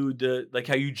we allude to, like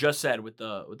how you just said with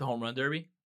the home run derby.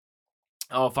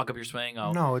 Oh, fuck up your swing.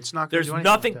 Oh, No, it's not. Gonna There's do anything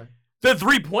nothing- Like that. the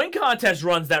 3-point contest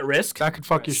runs that risk. That could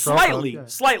fuck your stroke up,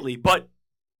 Slightly, yeah. but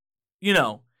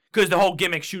because the whole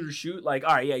gimmick shoot, like,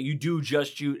 all right, yeah, you do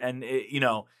just shoot, and you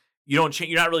don't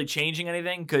you're not really changing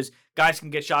anything because guys can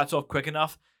get shots off quick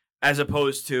enough, as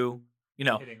opposed to Hitting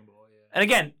a ball, yeah. and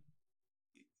again,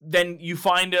 then you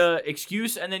find a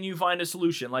excuse and then you find a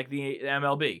solution, like the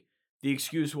MLB. The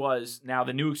excuse was now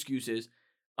the new excuse is,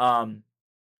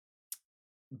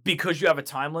 because you have a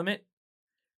time limit,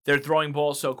 they're throwing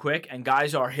balls so quick, and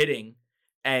guys are hitting,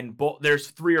 and there's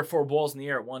 3 or 4 balls in the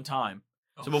air at one time.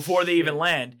 So before they even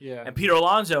land, Yeah. and Peter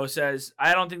Alonso says,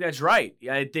 I don't think that's right.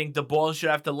 I think the ball should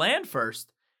have to land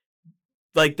first.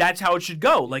 Like, that's how it should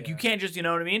go. Like, you Yeah. can't just, you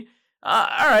know what I mean?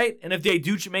 All right. And if they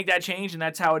do make that change and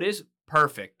that's how it is,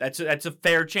 perfect. That's a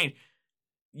fair change.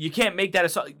 You can't make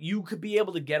that you could be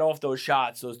able to get off those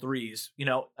shots, those threes.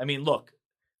 I mean, look,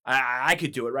 I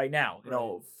could do it right now.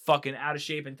 Fucking out of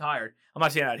shape and tired. I'm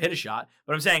not saying I'd hit a shot,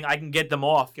 but I'm saying I can get them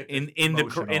off Get the in the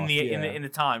motion in off, the yeah. in the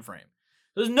time frame.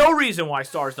 There's no reason why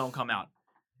stars don't come out.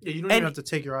 Yeah, you don't And- even have to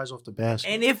take your eyes off the basket.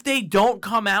 And if they don't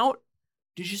come out,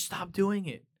 you just stop doing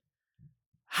it.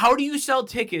 How do you sell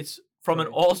tickets from an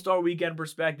Right. All-Star Weekend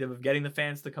perspective of getting the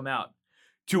fans to come out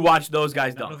to watch those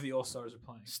guys None dunk? of the All Stars are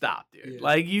playing. Stop, dude. Yeah.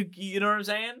 Like you know what I'm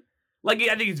saying? Like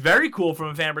I think it's very cool from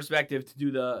a fan perspective to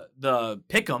do the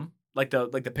pick'em, like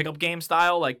the pickup game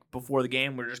style, like before the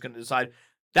game we're just gonna decide.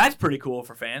 That's pretty cool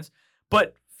for fans.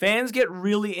 But fans get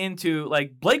really into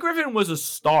like Blake Griffin was a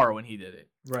star when he did it.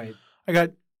 Right. I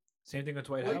got Same thing with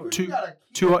Dwight Like, Howard. Two- you gotta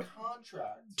keep two- a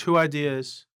contract. two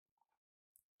ideas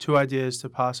to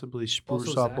possibly spruce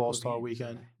Also, up Zach All Star LaVine,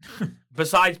 Weekend. sorry.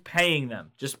 Besides paying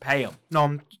them, just pay them.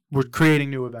 No, we're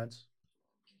creating new events.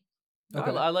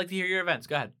 Okay. I'd like to hear your events.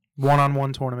 Go ahead.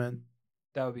 One-on-one tournament.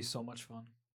 That would be so much fun.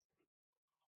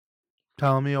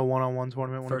 Telling me a one-on-one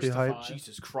tournament wouldn't First be to hype. five.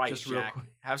 Jesus Christ, Just real Jack. quick.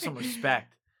 Have some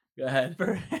respect. Go ahead.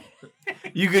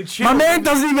 You could chill. My man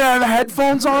doesn't even have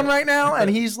headphones on right now, and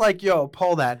he's like, "Yo,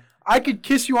 pull that. I could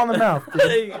kiss you on the mouth.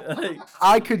 Dude.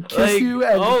 I could kiss you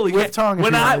and holy with shit. tongue." if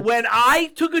When you I wanted. when I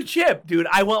took a chip, dude,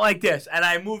 I went like this, and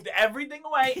I moved everything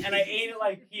away, and I ate it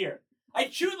like here. I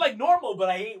chewed like normal, but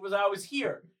I was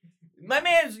here. My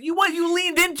man's you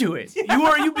leaned into it.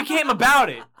 You became about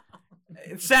it.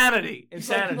 Insanity. like,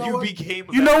 Insanity. you know what? became.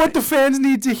 You know what the fans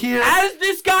need to hear? As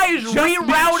this guy is Just be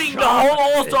rerouting the sharp.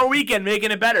 whole All-Star Weekend,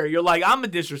 making it better, you're like, I'm a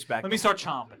disrespect. Let me start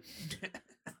chomping.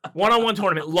 One-on-one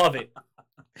tournament, love it.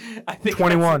 I think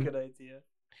 21. That's a good idea.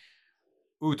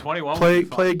 Ooh, 21.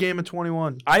 Play a game of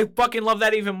 21. I fucking love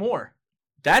that even more.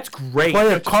 That's great. Play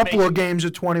a Just couple make- of games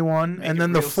of 21, make and it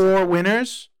then the real 4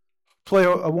 winners play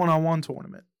a one-on-one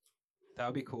tournament. That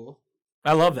would be cool.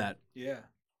 I love that. Yeah.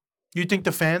 You think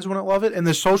the fans wouldn't love it? In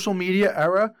the social media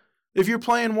era, if you're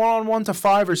playing 1-on-1 to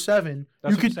 5 or 7,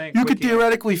 That's you what I'm could saying, you quick could game.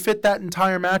 theoretically fit that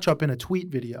entire matchup in a tweet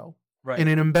video, Right. in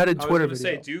an embedded I was Twitter gonna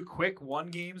say, video. do quick 1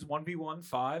 games, 1v1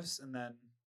 5s, and then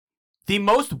The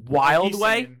most wild he's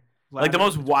way, saying, like the ladder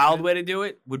most between wild it. way to do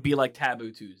it would be like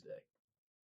Taboo Tuesday.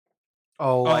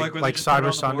 Oh, like where they like just put it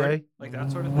on Cyber the board? Sunday. Like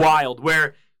that sort of thing. Wild,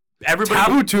 where everybody.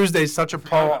 Taboo Tuesday is such a Forgot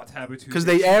pro about Taboo because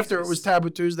Tuesday. they after it was Jesus. Taboo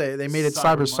Tuesday, they made it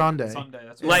Cyber Sunday.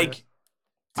 That's Like,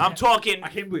 I'm talking. I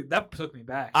can't believe that took me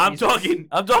back. I'm Jesus. talking.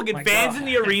 I'm talking My fans God.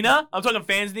 in the arena. I'm talking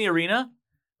fans in the arena,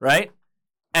 right?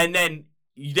 And then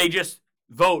they just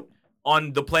vote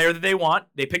on the player that they want.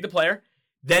 They pick the player.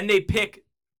 Then they pick.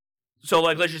 So,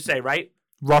 like, let's just say, right?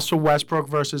 Russell Westbrook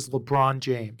versus LeBron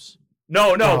James.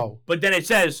 No. Oh. But then it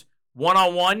says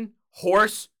 1-on-1,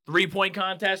 horse, 3-point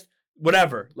contest,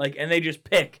 whatever. Like, and they just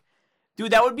pick.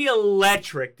 Dude, that would be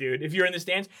electric, dude. If you're in the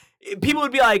stands, people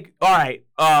would be like, all right,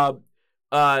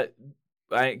 I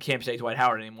can't say Dwight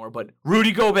Howard anymore, but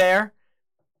Rudy Gobert.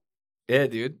 Yeah,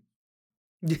 dude.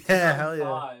 Yeah, hell yeah.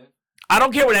 5. I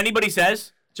don't care what anybody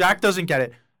says. Jack doesn't get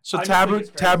it. So I just think it's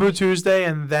crazy. Taboo Tuesday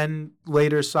and then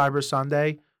later Cyber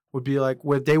Sunday would be like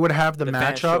where they would have the fan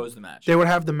matchup. shows the match. They would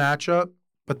have the matchup,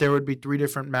 but there would be 3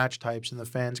 different match types, and the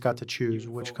fans got to choose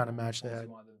Even which Phil kind of match they Collins had.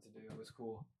 wanted them to do. It was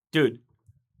cool. Dude,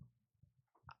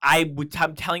 I'm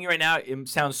telling you right now, it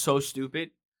sounds so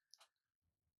stupid.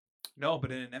 No,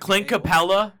 but in an Clint NBA,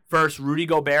 Capella versus Rudy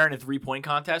Gobert in a 3-point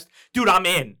contest. Dude, I'm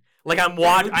in. Like, I'm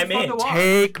watching. would be I'm fun in. to watch.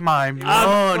 Take my money,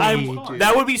 I'm- dude.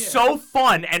 That would be Yeah. so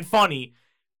fun and funny.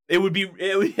 It would be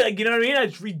like, you know what I mean?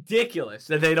 It's ridiculous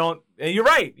that they don't. And you're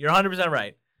right. You're 100%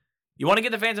 right. You want to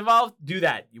get the fans involved? Do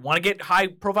that. You want to get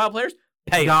high-profile players?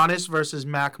 Pay 'em. Giannis versus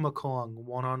Mac McClung,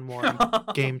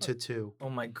 1-on-1, game to 2. Oh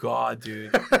my god,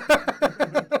 dude.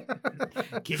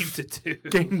 Game to 2.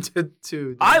 Game to 2.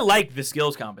 dude. I like the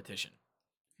skills competition.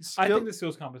 I think the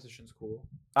skills competition's cool.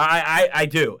 I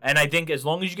do, and I think as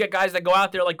long as you get guys that go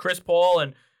out there like Chris Paul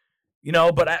and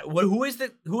but who is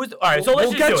the all right? So let's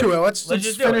we'll just get do to it. it. Let's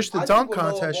just do finish it. the I dunk think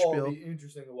LaMelo contest Ball spiel. would be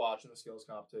interesting to watch in the skills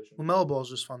competition. LaMelo Ball is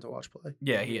just fun to watch play.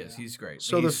 Yeah, he is. He's great.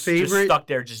 So the He's just favorite- stuck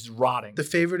there, just rotting. The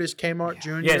favorite is Kmart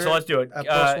Jr. Yeah, so let's do it. at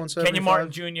plus Kenyon 175.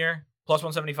 Martin Jr. plus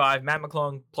 175, Matt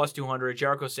McClung plus 200,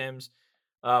 Jericho Sims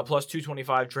plus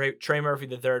 225, Trey Murphy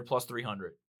III plus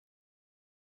 300.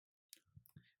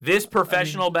 This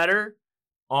professional bettor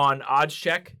on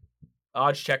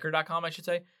oddschecker.com, I should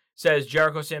say, says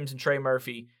Jericho Sims and Trey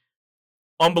Murphy,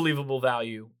 unbelievable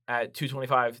value at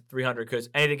 225, 300, because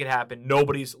anything could happen.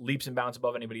 Nobody's leaps and bounds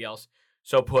above anybody else.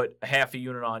 So put a half a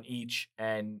unit on each,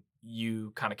 and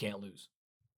you kind of can't lose.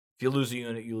 If you lose a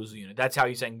unit, you lose a unit. That's how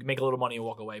you're saying make a little money and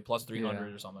walk away, plus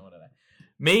 300 or something like that.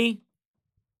 Me,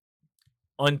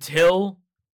 until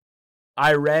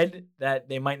I read that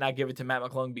they might not give it to Matt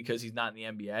McClung because he's not in the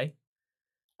NBA,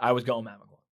 I was going Matt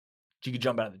McClung. She could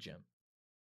jump out of the gym.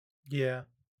 Yeah.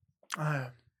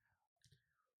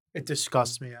 It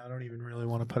disgusts me. I don't even really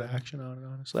want to put action on it,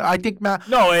 honestly. I think Matt.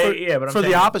 No, for, yeah, but I'm for the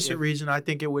saying opposite if- reason, I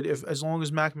think it would, if as long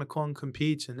as Mac McClung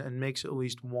competes and makes at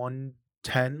least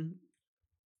 110,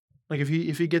 like if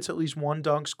he gets at least one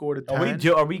dunk scored at 10,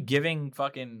 Are we giving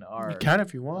fucking our? you can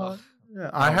if you want. Yeah,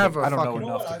 I I have a don't know fucking. You know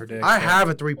enough what to I predict. think? I so- have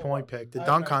a 3-point pick. The I have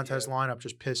dunk an contest idea. lineup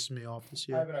just pisses me off this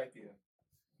I have year. an idea.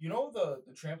 You know the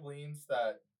trampolines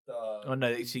that the Oh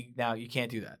no! See, now you can't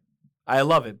do that. I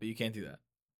love it, but you can't do that.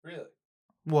 really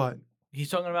What? He's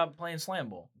talking about playing slam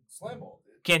ball. slam ball,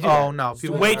 dude. Can't do Oh that. no! It's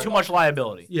People Way Slam too ball. much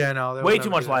liability. Yeah, no. they Way would too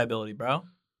never much do that. liability, bro.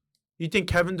 You think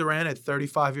Kevin Durant at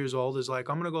 35 years old is like,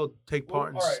 I'm gonna go take Well,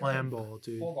 part in alright, slam ball,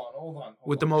 dude? Hold on.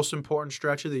 With the most important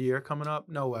stretch of the year coming up?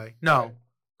 No way. No.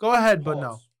 Go ahead, but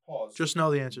no. Pause. Just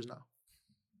know the answer's no.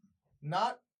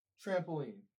 Not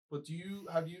trampoline, but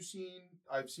have you seen?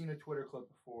 I've seen a Twitter clip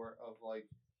before of like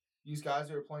these guys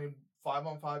that are playing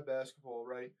 5-on-5 basketball,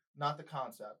 right? Not the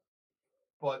concept,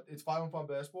 but it's 5-on-5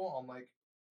 basketball on like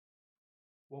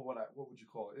what would you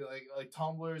call it? Like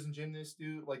tumblers and gymnasts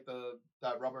do, like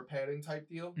that rubber padding type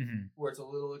deal, Mhm. where it's a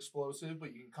little explosive,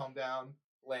 but you can come down,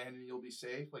 land, and you'll be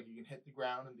safe. Like you can hit the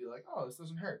ground and be like, oh, this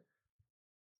doesn't hurt.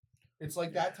 It's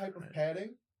like that type of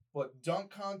padding, but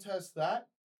dunk contest that.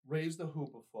 Raise the hoop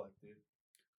a foot, dude.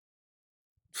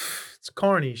 It's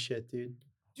carny shit, dude.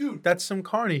 Dude, That's some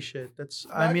carny shit. That's.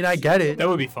 I Have mean, you I seen get some it. That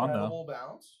would be fun, though. incredible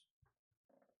bounce?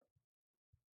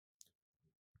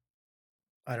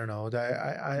 I don't know.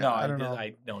 I don't know. No I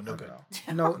good. don't know.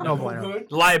 No, no bueno.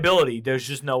 Good. Liability. There's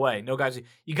just no way. No guys.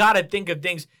 You got to think of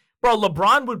things, bro.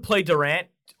 LeBron would play Durant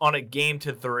on a game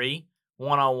to 3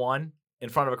 one-on-one in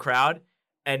front of a crowd,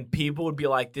 and people would be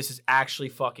like, "This is actually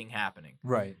fucking happening,"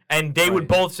 Right. and they would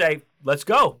Right. both say, "Let's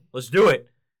go, let's do it."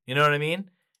 You know what I mean?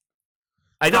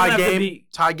 I don't have to be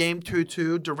Tie game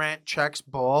 2-2. Durant checks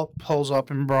ball, pulls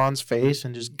up in Braun's face,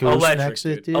 and just goes electric, next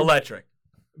it, dude. dude. Electric.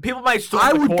 People might storm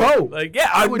I the would court. go. Like, yeah,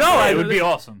 I would would know. go. It would be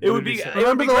awesome. It would be. sick. It would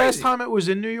Remember be the last crazy. time it was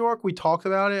in New York? We talked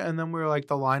about it, and then we were like,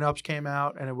 the lineups came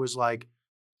out, and it was like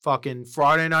fucking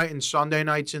Friday night and Sunday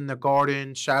nights in the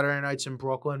Garden, Saturday nights in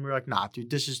Brooklyn. We were like, nah, dude,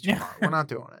 this is too hard. We're not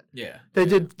doing it. Yeah. They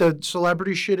did the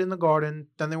celebrity shit in the Garden,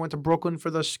 then they went to Brooklyn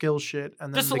for the skill shit,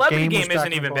 and then The celebrity game was game back isn't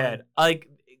in the even Garden. bad. Like,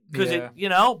 because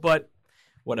Yeah. but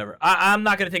whatever. I'm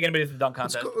not gonna take anybody to the dunk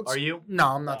Let's contest. go- let's- Are you? No,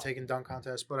 I'm not No. taking dunk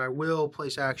contest, but I will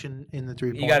place action in the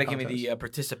 3-point You got to contest. give me the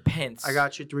participants. I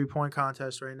got you 3-point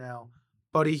contest right now.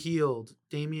 Buddy Hield,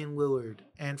 Damian Lillard,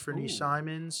 Anthony Ooh.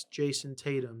 Simons, Jason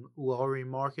Tatum, Lauri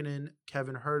Markkanen,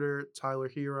 Kevin Herter, Tyler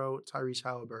Hero, Tyrese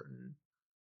Halliburton.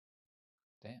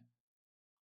 Damn.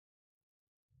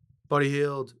 Buddy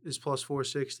Hield is plus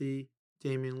 460.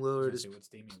 Damian I was Lillard gonna is say, what's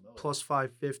Damian Lillard? plus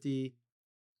 550.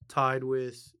 Tied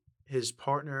with his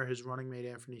partner, his running mate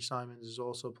Anthony Simons is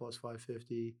also plus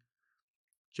 550.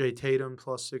 Jay Tatum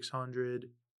plus 600.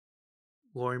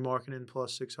 Lauri Markkanen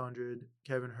plus 600.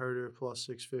 Kevin Herter plus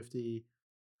 650.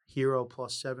 Hero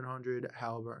plus 700.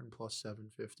 Halliburton plus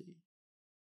 750.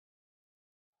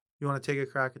 You want to take a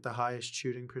crack at the highest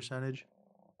shooting percentage?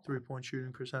 3-point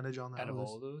shooting percentage on that Out of list?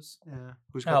 all those, Yeah.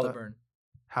 Who's got Halliburton.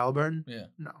 that? Halliburton? Yeah.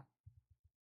 No.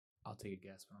 I'll take a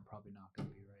guess, but I'm probably not going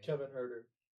to be right. Kevin Herter.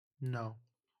 No.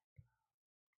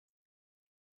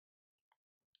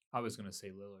 I was going to say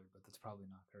Lillard, but that's probably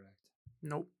not correct.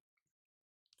 Nope.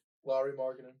 Lauri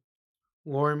Markkanen.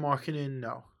 Lauri Markkanen,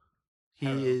 no. He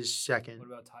Harrell. is second. What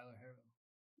about Tyler Hero?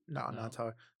 No, No. not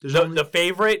Tyler. There's The, only the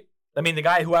favorite. I mean, the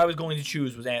guy who I was going to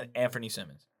choose was Anthony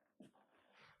Simmons.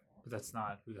 But that's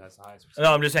not who has the highest.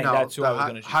 No, I'm just saying no, that's who the I was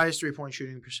going to choose. highest 3-point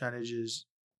shooting percentage is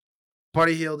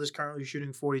Buddy Hield is currently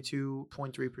shooting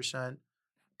 42.3%.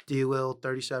 D. Lil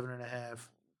 37.5%.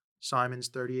 Simons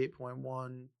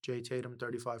 38.1%. Jay Tatum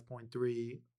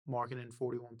 35.3%. Markkanen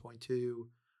 41.2%.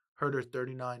 Herter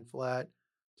 39 flat.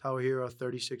 Tyler Hero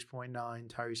 36.9%.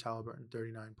 Tyrese Halliburton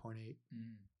 39.8%.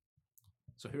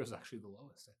 So Hero's actually the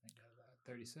lowest, I think, out of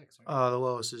that. 36, right? The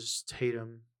lowest is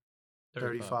Tatum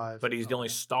 35. But he's the only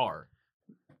star.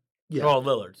 Yeah. Well,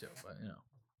 Lillard too, but you know.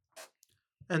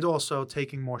 And also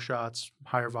taking more shots,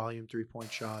 higher volume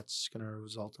 3-point shots, going to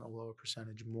result in a lower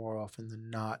percentage more often than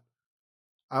not.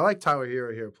 I like Tyler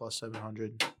Hero here plus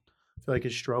 700. I feel like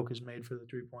his stroke is made for the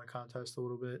 3-point contest a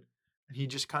little bit. And he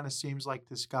just kind of seems like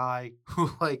this guy who,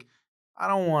 like, I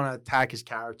don't want to attack his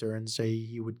character and say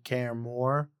he would care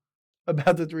more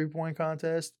about the 3-point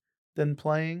contest than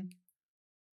playing.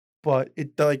 But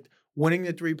it, like, winning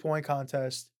the 3-point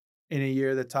contest in a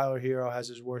year that Tyler Hero has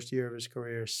his worst year of his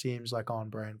career seems like on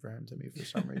brand for him to me for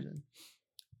some reason.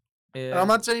 And I'm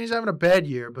not saying he's having a bad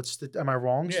year, but am I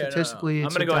wrong? Yeah, no, no. Statistically, I'm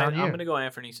it's gonna a go. down I'm year. gonna go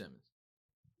Anthony Simmons.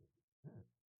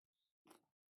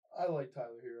 I like Tyler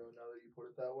Hero now that you put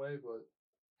it that way, but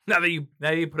Now that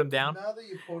you put him down. now that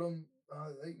you put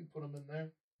him in there.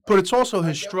 But it's also I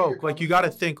his get where you're stroke. Like, you coming got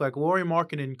to from. think, like, Lauri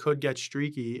Markkanen could get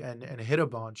streaky and hit a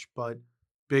bunch, but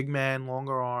big man,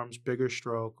 longer arms, bigger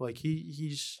stroke. Like,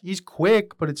 he's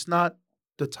quick, but it's not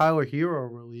the Tyler Hero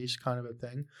release kind of a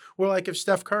thing. Or, like, if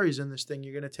Steph Curry's in this thing,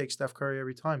 you're going to take Steph Curry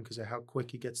every time because of how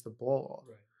quick he gets the ball off.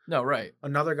 Right. No, right.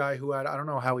 Another guy who had, I don't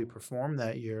know how he performed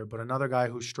that year, but another guy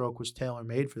whose stroke was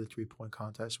tailor-made for the 3-point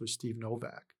contest was Steve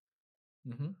Novak.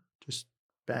 Mm-hmm. Just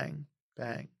bang,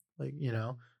 bang. Like, you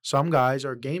know, some guys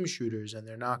are game shooters and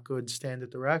they're not good stand at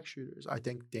the rack shooters. I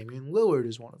think Damian Lillard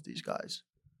is one of these guys.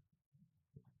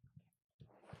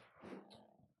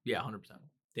 Yeah, 100%.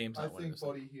 Dame's I not winning think this thing.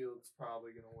 Buddy Hield's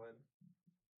probably gonna win.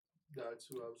 That's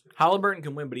who I was gonna Halliburton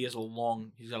can win, but he's got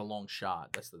a long shot.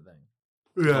 That's the thing.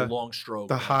 Yeah. A long stroke.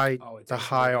 The high, Oh, it the takes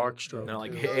high a little arc bit. stroke. You know,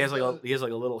 like He he does has like a the- he has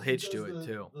like a little He hitch does to it the-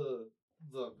 too.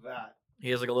 The that. He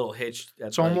has like a little hitch. That's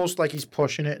It's almost like he's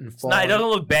pushing it and It's falling. not, it doesn't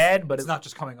look bad, but It's not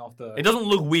just coming off the. It doesn't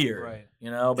look weird, Right. You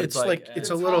know, but It's like eh, it's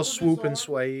The a top little of his swoop and arm-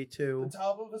 sway The too.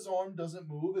 top of his arm doesn't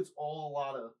move. It's all a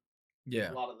lot of yeah.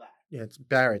 that. Yeah, it's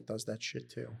Barrett does that shit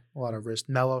too. A lot of wrist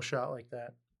mellow shot like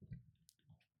that.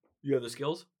 You have the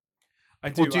skills. I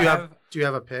do. Well, do you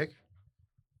have a pick?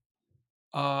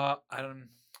 I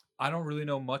don't really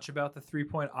know much about the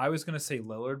 3-point. I was gonna say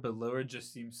Lillard, but Lillard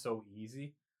just seems so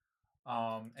easy.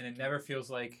 And it never feels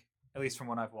like, at least from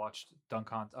when I've watched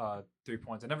dunk on 3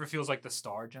 points, it never feels like the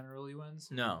star generally wins.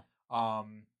 No.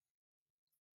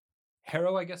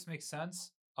 Harrow, I guess, makes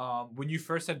sense. When you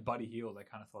first said Buddy Hield, I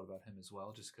kind of thought about him as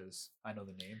well, just because I know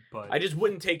the name. But I just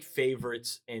wouldn't take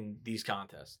favorites in these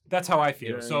contests. that's how I feel.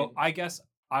 You know what I So mean? I guess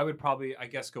I would probably,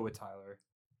 go with Tyler.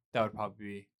 That would probably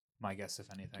be my guess,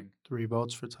 if anything. 3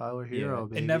 votes for Tyler Hero.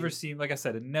 It never seemed, like I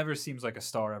said, it never seems like a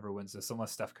star ever wins this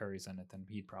unless Steph Curry's in it. Then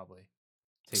he'd probably.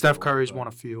 take Steph it away, Curry's but- won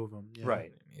a few of them. Yeah.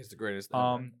 Right. He's the greatest.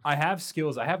 Ever. I have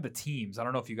skills. I have the teams. I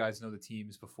don't know if you guys know the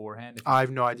teams beforehand. If you- I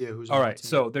have no idea who's All on the right. team.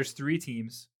 So there's 3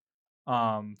 teams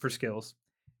for skills.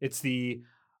 It's the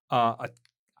I'm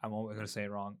only going to say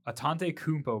it wrong. Atante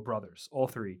Kumpo brothers, all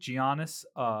 3. Giannis,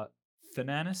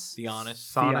 Thanasis,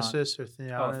 Thanasis or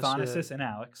Theonis. Thanasis and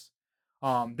Alex.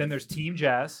 Then there's Team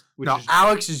Jazz, which No, is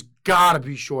Alex has got to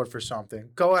be short for something.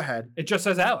 Go ahead. it just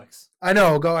says Alex. I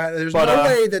know. Go ahead. There's But, no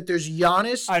way that there's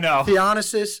Giannis, I know.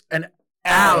 Theonis, and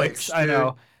Alex. I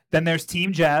know. dude. Then there's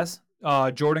Team Jazz,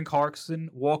 Jordan Clarkson,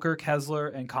 Walker Kessler,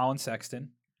 and Colin Sexton.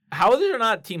 How is there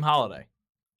not Team Holiday?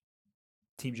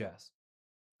 Team Jazz.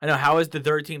 I know. How is the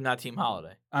third team not Team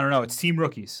Holiday? I don't know. It's team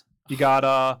rookies. You got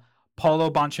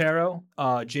Paulo Banchero,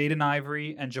 Jaden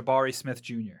Ivory, and Jabari Smith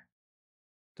Jr.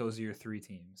 Those are your 3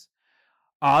 teams.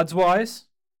 Odds-wise,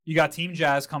 you got Team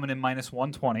Jazz coming in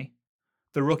 -120.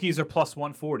 The rookies are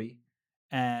 +140.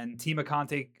 And Team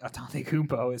Atante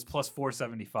Kumpo is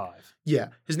 +475. Yeah,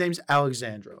 his name's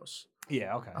Alexandros.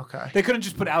 Yeah, okay. Okay. They couldn't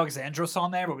just put Alexandros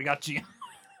on there, but we got G.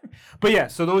 But yeah,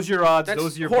 so those are your odds. That's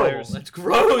those are your horrible. players. That's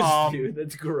gross, Um, dude.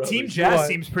 That's gross. Team Jazz What?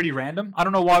 seems pretty random. I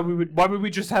don't know why would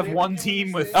we just have They were one doing team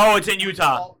the with? same Oh, it's in thing with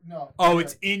Utah. all- No. Oh, yeah.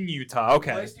 it's in Utah.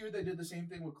 Okay, Last year they did the same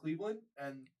thing with Cleveland,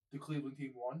 and the Cleveland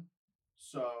team won.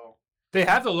 So they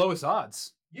have the lowest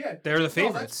odds. yeah, They're the No, that's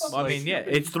favorites. fucking Well, I mean, yeah,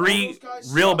 stupid. it's 3 Those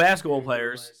guys real suck. basketball They're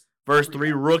players last versus 3 3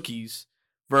 guys. rookies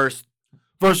versus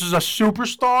Versus a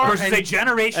superstar Versus and, a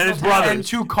generational and his talent. brothers. and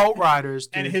 2 coat riders.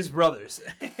 and dude. his brothers.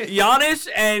 Giannis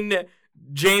and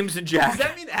James and Jack. Does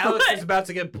that mean Alex is about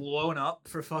to get blown up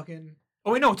for fucking?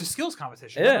 Oh wait, no, it's a skills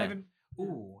competition. Yeah. Not even-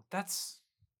 Ooh, that's.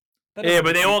 that Yeah, doesn't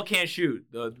but they seem- all can't shoot.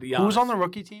 The Who's on Giannis. the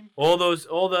rookie team? all the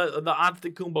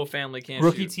Antetokounmpo family can't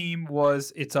rookie shoot. team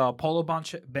it's Paulo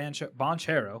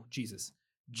Banchero, Jesus,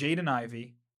 Jaden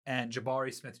Ivey, and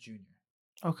Jabari Smith Jr.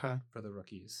 Okay. for the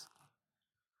rookies.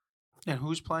 And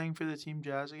who's playing for the Team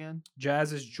Jazz again?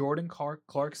 Jazz is Jordan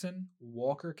Clarkson,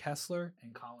 Walker Kessler,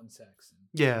 and Colin Sexton.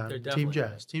 Yeah, They're Team definitely-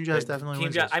 Jazz. Team Jazz definitely Team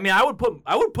wins Jazz. this. I mean, I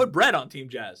would put bread on Team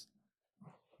Jazz.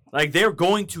 Like they're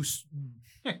going to.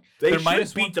 They They're should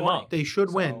minus beat them 120. up. They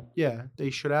should win. So- Yeah,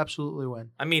 they should absolutely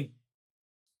win. I mean,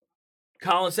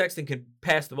 Colin Sexton can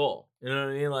pass the ball. You know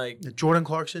what I mean? Like, Jordan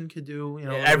Clarkson could do, Yeah, a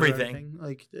little bit of everything.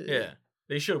 Like, yeah,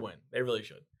 they should win. They really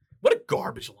should. What a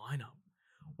garbage lineup.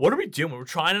 What are we doing? We're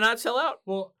trying to not sell out.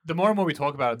 Well, the more and more we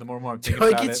talk about it, the more and more I'm thinking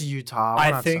like about it's it. Utah. We're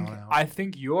I not think selling out. I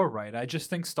think you're right. I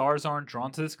just think stars aren't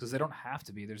drawn to this because they don't have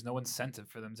to be. There's no incentive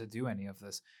for them to do any of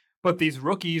this. But these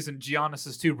rookies and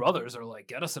Giannis's 2 brothers are like,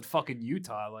 get us at fucking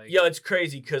Utah. Like, Yo, it's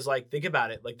crazy because like think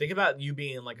about it. Like think about you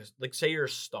being like say you're a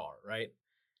star, right?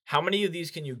 How many of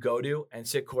these can you go to and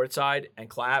sit courtside and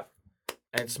clap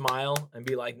and smile and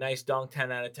be like, nice dunk,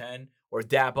 10 out of 10, or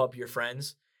dap up your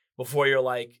friends before you're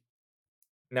like,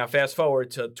 now fast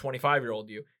forward to 25-year-old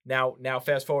you. Now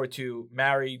fast forward to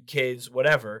married, kids,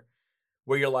 whatever,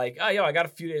 where you're like, oh, yo, I got a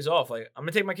few days off. Like, I'm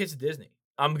going to take my kids to Disney.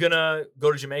 I'm going to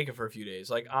go to Jamaica for a few days.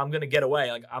 Like, I'm going to get away.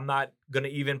 Like, I'm not going to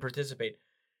even participate.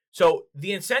 So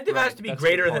the incentive has Right, to be that's a good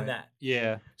greater than point. that.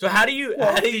 yeah. So how do you?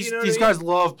 Well, how do you, these you know what these I mean? guys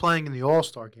love playing in the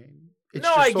All-Star game. It's No,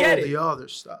 just I get all it. the other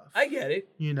stuff. I get it,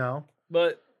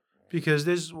 but Because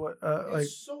this is what like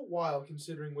It's so wild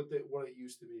considering what it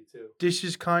used to be too. this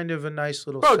is kind of a nice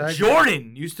little bro, segment.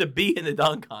 Jordan used to be in the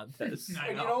dunk contest. I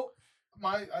And know.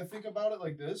 I think about it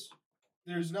like this.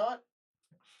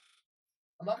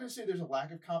 I'm not gonna say there's a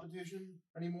lack of competition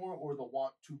anymore or the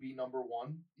want to be number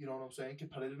one, you know what I'm saying?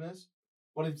 Competitiveness.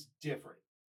 But it's different.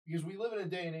 Because we live in a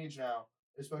day and age now,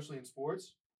 especially in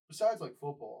sports, besides like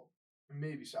football and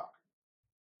maybe soccer.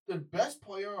 The best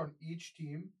player on each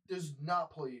team does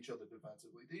not play each other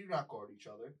defensively. They do not guard each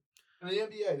other. In the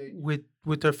NBA,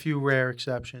 with a few rare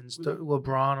exceptions. With a-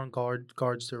 LeBron on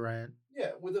guards Durant.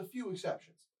 yeah, with a few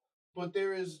exceptions. But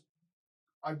there is,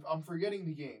 I'm forgetting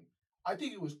the game. I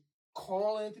think it was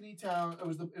Carl Anthony Towns. It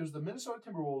was the Minnesota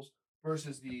Timberwolves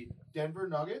versus the Denver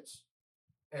Nuggets,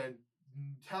 and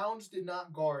Towns did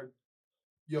not guard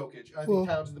Jokic. I think Well,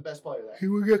 Towns is the best player there. He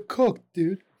would get cooked,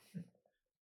 dude.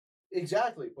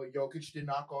 Exactly, but Jokic did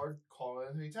not guard Carl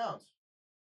Anthony Towns.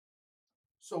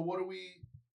 So what are we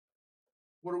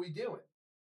doing?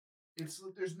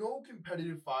 There's no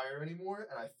competitive fire anymore,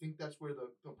 and I think that's where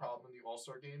the problem in the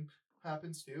All-Star game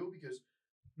happens too, because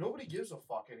nobody gives a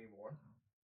fuck anymore.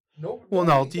 No. Well,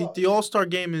 no, nobody does. the All Star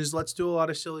game is let's do a lot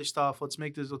of silly stuff. Let's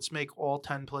make all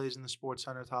 10 plays in the Sports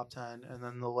Center top 10, and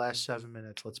then the last 7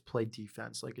 minutes let's play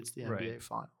defense like it's the Right. NBA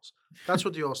Finals. That's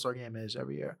what the All Star game is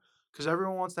every year. Because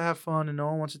everyone wants to have fun and no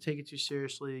one wants to take it too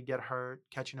seriously, get hurt,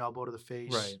 catch an elbow to the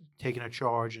face, Right. taking a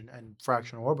charge and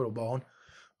fracture an orbital bone.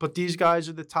 But these guys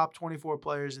are the top 24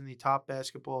 players in the top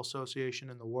basketball association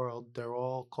in the world. They're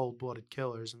all cold-blooded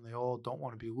killers, and they all don't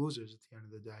want to be losers at the end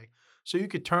of the day. So you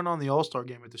could turn on the All-Star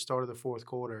game at the start of the fourth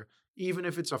quarter. Even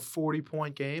if it's a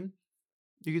 40-point game,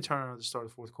 you could turn it on at the start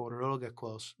of the fourth quarter. It'll get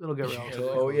close. It'll get relatively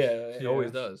Oh close. yeah, it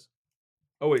always does.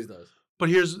 Always does. But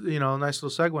here's, a nice little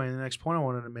segue. And the next point I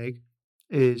wanted to make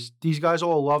is these guys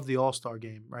all love the All-Star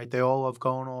game, right? They all love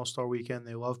going to All-Star weekend.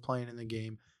 They love playing in the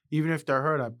game. Even if they're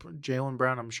hurt, Jaylen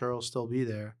Brown, I'm sure he'll still be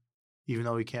there, even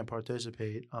though he can't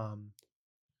participate.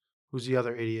 Who's the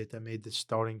other idiot that made the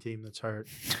starting team that's hurt?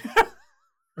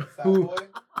 Fat Who- boy.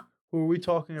 Who are we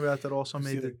talking about that also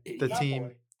made the Fat team?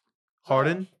 boy.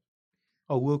 Harden? Josh.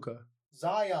 Oh, Luka.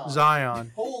 Zion.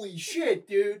 Zion. Holy shit,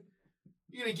 dude.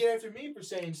 You're gonna get after me for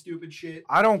saying stupid shit.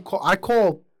 I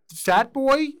call Fat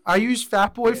Boy. I use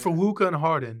Fat Boy Yeah. for Luka and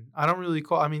Harden. I don't really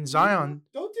call. I mean Zion.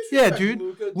 Don't Yeah, disrespect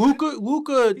dude. Luka.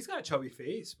 Luka. He's got a chubby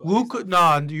face. But Luka.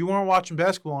 Nah, you weren't watching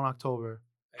basketball in October.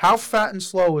 How fat and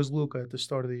slow is Luka at the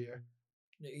start of the year?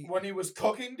 When he was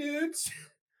cooking dudes.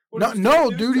 When No, he was no,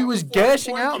 cooking dude, he dudes was on the fourth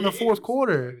gassing quarter out in the games. fourth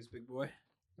quarter. He was big boy.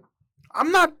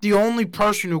 I'm not the only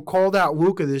person who called out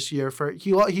Luka this year for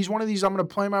he's one of these I'm gonna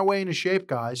play my way into shape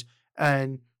guys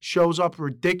and shows up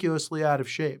ridiculously out of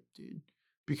shape, dude,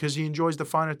 because he enjoys the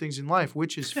finer things in life,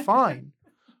 which is fine.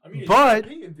 I mean, But it's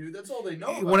European, dude, that's all they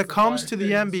know. When it comes to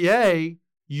the NBA,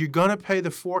 you're gonna pay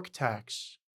the fork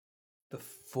tax. The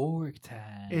fork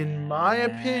tax. In my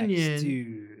opinion,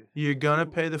 dude. You're gonna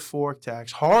pay the fork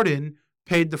tax. Harden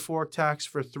paid the fork tax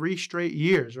for 3 straight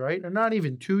years, right? Or not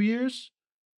even 2 years.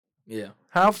 Yeah.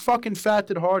 How fucking fat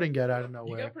did Harden get out of He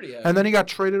nowhere? got pretty. And then he got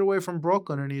traded away from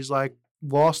Brooklyn, and he's like,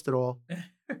 lost it all.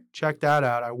 Check that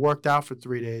out. I worked out for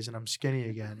 3 days, and I'm skinny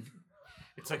again.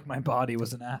 It's like my body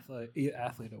was an athlete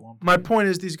at one point. My point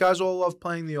is, these guys all love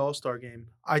playing the All-Star game.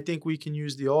 I think we can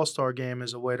use the All-Star game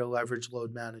as a way to leverage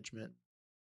load management.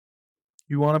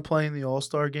 You want to play in the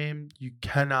All-Star game, you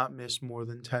cannot miss more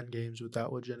than 10 games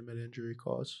without legitimate injury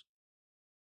cause.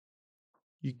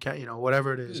 You can't,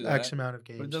 whatever it is, Do X that, amount of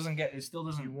But it games. doesn't get. It still You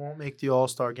doesn't. won't make the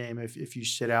All-Star game if you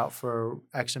sit out for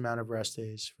X amount of rest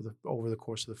days over the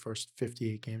course of the first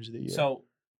 58 games of the year. So,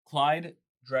 Clyde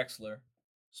Drexler,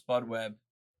 Spud Webb,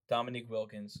 Dominique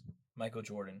Wilkins, Michael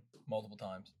Jordan, multiple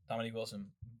times. Dominique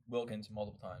Wilkins,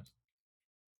 multiple times.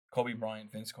 Kobe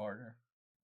Bryant, Vince Carter,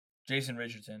 Jason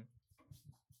Richardson.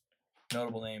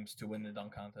 Notable names to win the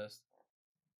dunk contest.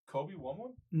 Kobe won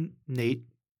one. Nate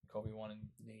Kobe won in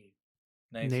Nate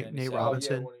 1997.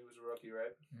 Robinson. Oh, yeah, when he was a rookie,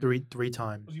 right? three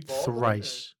times, Was he bald then,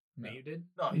 thrice. No, you did?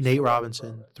 No, he's Nate still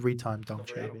Robinson, bald, 3-time dunk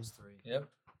Okay. champion, was 3. Yep.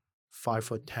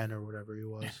 5'10" or whatever he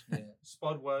was. Yeah.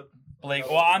 Spud Webb. Blake.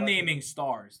 Another Well, I'm fucking- naming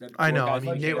stars. That I four know. I guys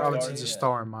mean, like Nate stars, Robinson's a yeah.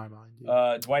 star in my mind.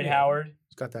 Dude. Dwight Yeah. Howard,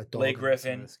 He's got that dog. Blake in him.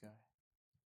 Griffin, This guy.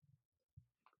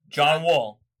 John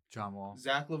Wall. John Wall.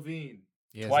 Zach LaVine.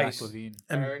 Yeah, Twice. Zach LaVine.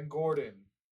 And Aaron Gordon.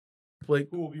 Blake,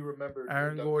 Who will be remembered? in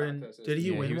Aaron dunk Gordon, contests did as-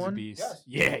 he Yeah, win was a one? beast.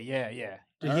 Yes. Yeah.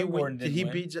 Did Aaron he Gordon win? Did didn't he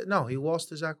win. beat? No, he lost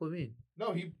to Zach LaVine.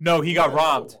 No, he. No, he got Yeah,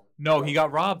 robbed. no. No, he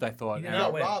got robbed, I thought. He He did got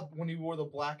not win. robbed when he wore the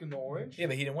black and the orange. Yeah,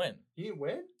 but he didn't win. He didn't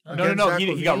win No, no, no. Against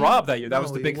He Zach got LaVine? robbed that year. That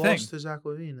was No, the big he thing. lost to Zach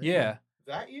LaVine. that Yeah. year.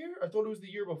 that year. I thought it was the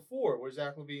year before where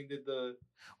Zach LaVine did the.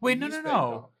 Wait, no, East no, Bay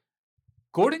no. dunk.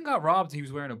 Gordon got robbed. He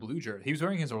was wearing a blue jersey. He was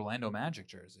wearing his Orlando Magic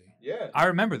jersey. Yeah. I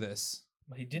remember this.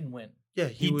 But he didn't win. Yeah,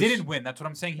 He was- didn't win. That's what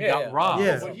I'm saying. He Yeah, got yeah. robbed.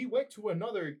 Yeah. But he went to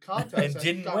another contest And he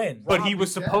didn't got win. But he robbed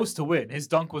was again. supposed to win. His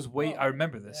dunk was way. I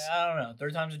remember this. I don't know.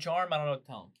 Third time's a charm. I don't know what to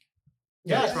tell him.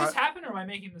 Yeah, Did try- this happen, or am I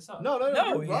making this up? No, no,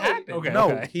 No, you're he right. happened. Okay.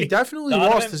 No, okay. he definitely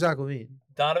Donovan- lost to Zach LaVine.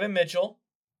 Donovan Mitchell.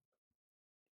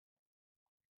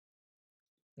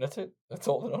 That's it. That's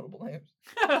all the notable names.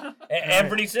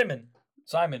 Anthony Simon.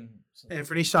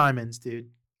 Anthony Simons, dude.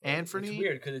 It's Anthony.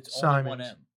 weird because it's only one Simons.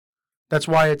 M. That's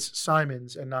why it's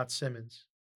Simons and not Simmons.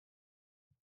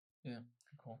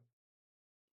 Cool.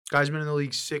 Guy's been in the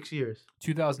league 6 years.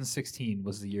 2016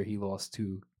 was the year he lost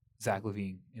to Zach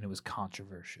LaVine, and it was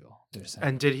controversial. They're saying.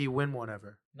 And did he win one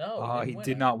ever? No, he didn't win.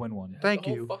 did not win one. I have Thank the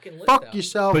whole you. fucking list Fuck out.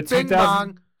 yourself. But Bing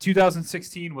bong.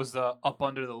 2016 was the up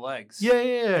under the legs. Yeah,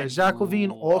 yeah, yeah. And Zach LaVine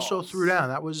also lost. threw down.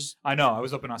 That was I know. I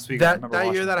was up in Oswego. I that remember year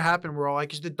watching that it. happened. We're all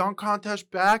like, "Is the dunk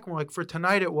contest back?" And we're like, "For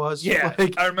tonight, it was." Yeah,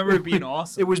 Like, I remember it being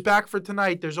awesome. It was back for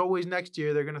tonight. There's always next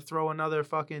year. They're gonna throw another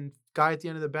fucking guy at the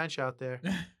end of the bench out there.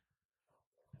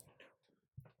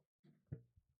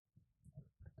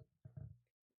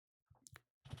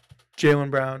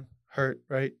 Jaylen Brown hurt,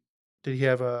 right? Did he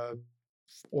have a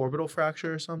orbital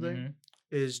fracture or something? Mhm.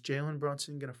 Is Jalen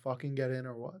Brunson gonna fucking get in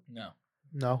or what? No.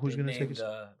 No, who's They gonna take named, his?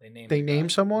 They named. They the guy.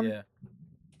 named someone? Yeah.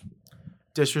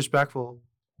 Disrespectful.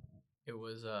 It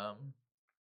was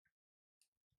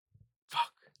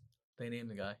Fuck. They named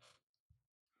the guy.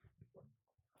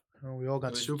 Oh, we all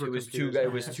got super. It was confused.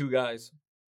 It was two guys.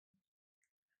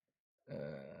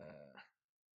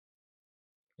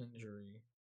 Injury.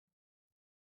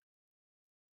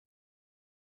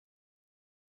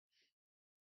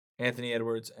 Anthony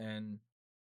Edwards and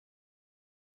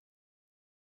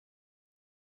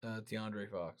DeAndre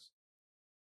Fox.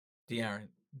 De'Aaron.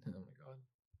 Oh my god.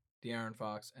 De'Aaron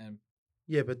Fox and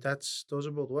Yeah, but those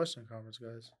are both Western Conference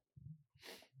guys.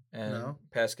 No.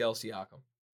 Pascal Siakam.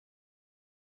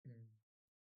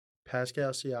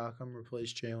 Pascal Siakam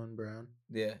replaced Jaylen Brown.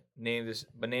 Yeah, named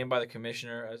by the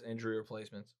commissioner as injury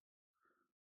replacements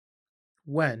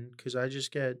When? Because I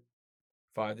just get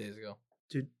 5 days ago.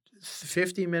 dude.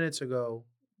 50 minutes ago,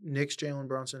 Knicks Jalen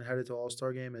Brunson headed to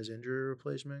All-Star game as injury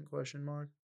replacement? Question mark.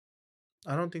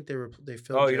 I don't think they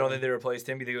filled. Oh, you don't Jalen. think they replaced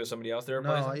him? You think it was somebody else they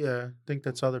replaced? No, him? yeah, I think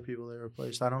that's other people they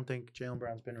replaced. I don't think Jalen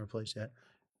Brown's been replaced yet.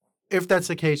 If that's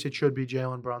the case, it should be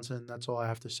Jalen Brunson. That's all I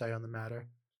have to say on the matter.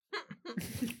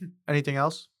 Anything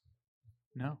else?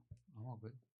 No, I'm all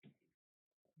good.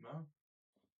 No.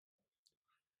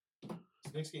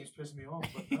 This Knicks game's pissing me off,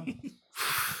 but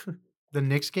no. The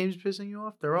Knicks game's pissing you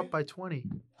off? They're Yeah. up by 20.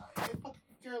 I fucking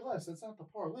care less. That's not the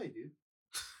parlay, dude.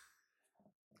 Are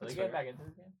they That's getting fair. back into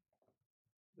the game?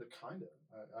 The kind of.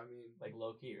 I mean, Like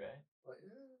low key, right?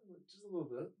 just a little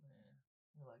bit.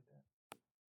 Yeah, I like that.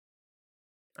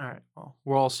 All right. Well,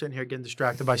 we're all sitting here getting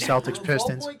distracted by Celtics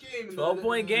Pistons. 12-point game.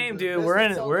 12-point game, dude. We're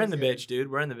in the bitch, dude.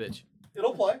 We're in the bitch.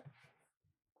 It'll play.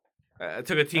 I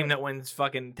took a team that wins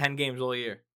fucking 10 games all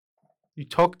year You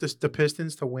took the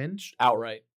Pistons to win?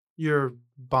 outright. You're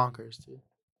bonkers, dude.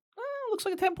 Looks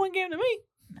like a 10-point game to me.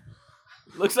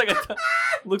 looks like a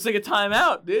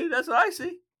timeout, dude. That's what I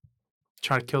see.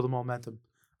 Trying to kill the momentum.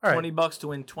 All right. $20 to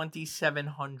win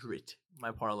 2,700.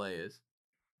 My parlay is.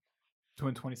 To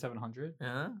win 2,700.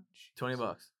 Uh-huh.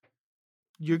 $20.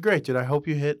 You're great, dude. I hope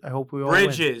you hit. I hope we all win.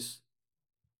 Bridges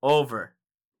over.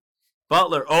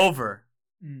 Butler over.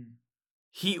 Mm.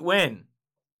 Heat win.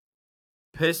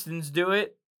 Pistons do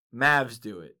it. Mavs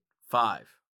do it. 5.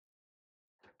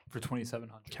 For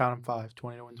 2,700. Count them 5.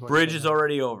 20 to win 20. Bridges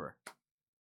already over.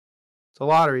 It's a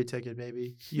lottery ticket,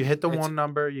 baby. You hit the It's- one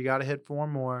number. You got to hit 4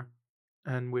 more.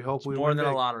 And we hope It's we more win than a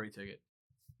big. lottery ticket.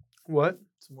 What?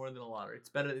 It's more than a lottery. It's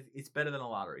better than a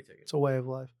lottery ticket. It's a way of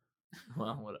life.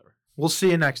 Well, whatever. We'll see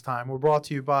you next time. We're brought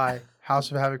to you by House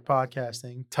of Havoc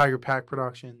Podcasting, Tiger Pack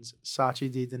Productions,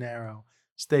 Sachi Di Dinero,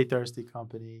 Stay Thirsty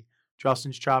Company,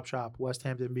 Justin's Chop Shop, West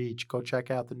Hampton Beach. Go check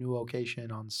out the new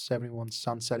location on 71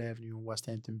 Sunset Avenue in West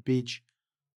Hampton Beach,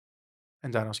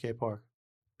 and Dino Skate Park.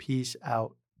 Peace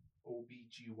out.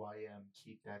 OBGYM.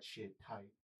 Keep that shit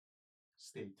tight.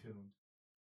 Stay tuned.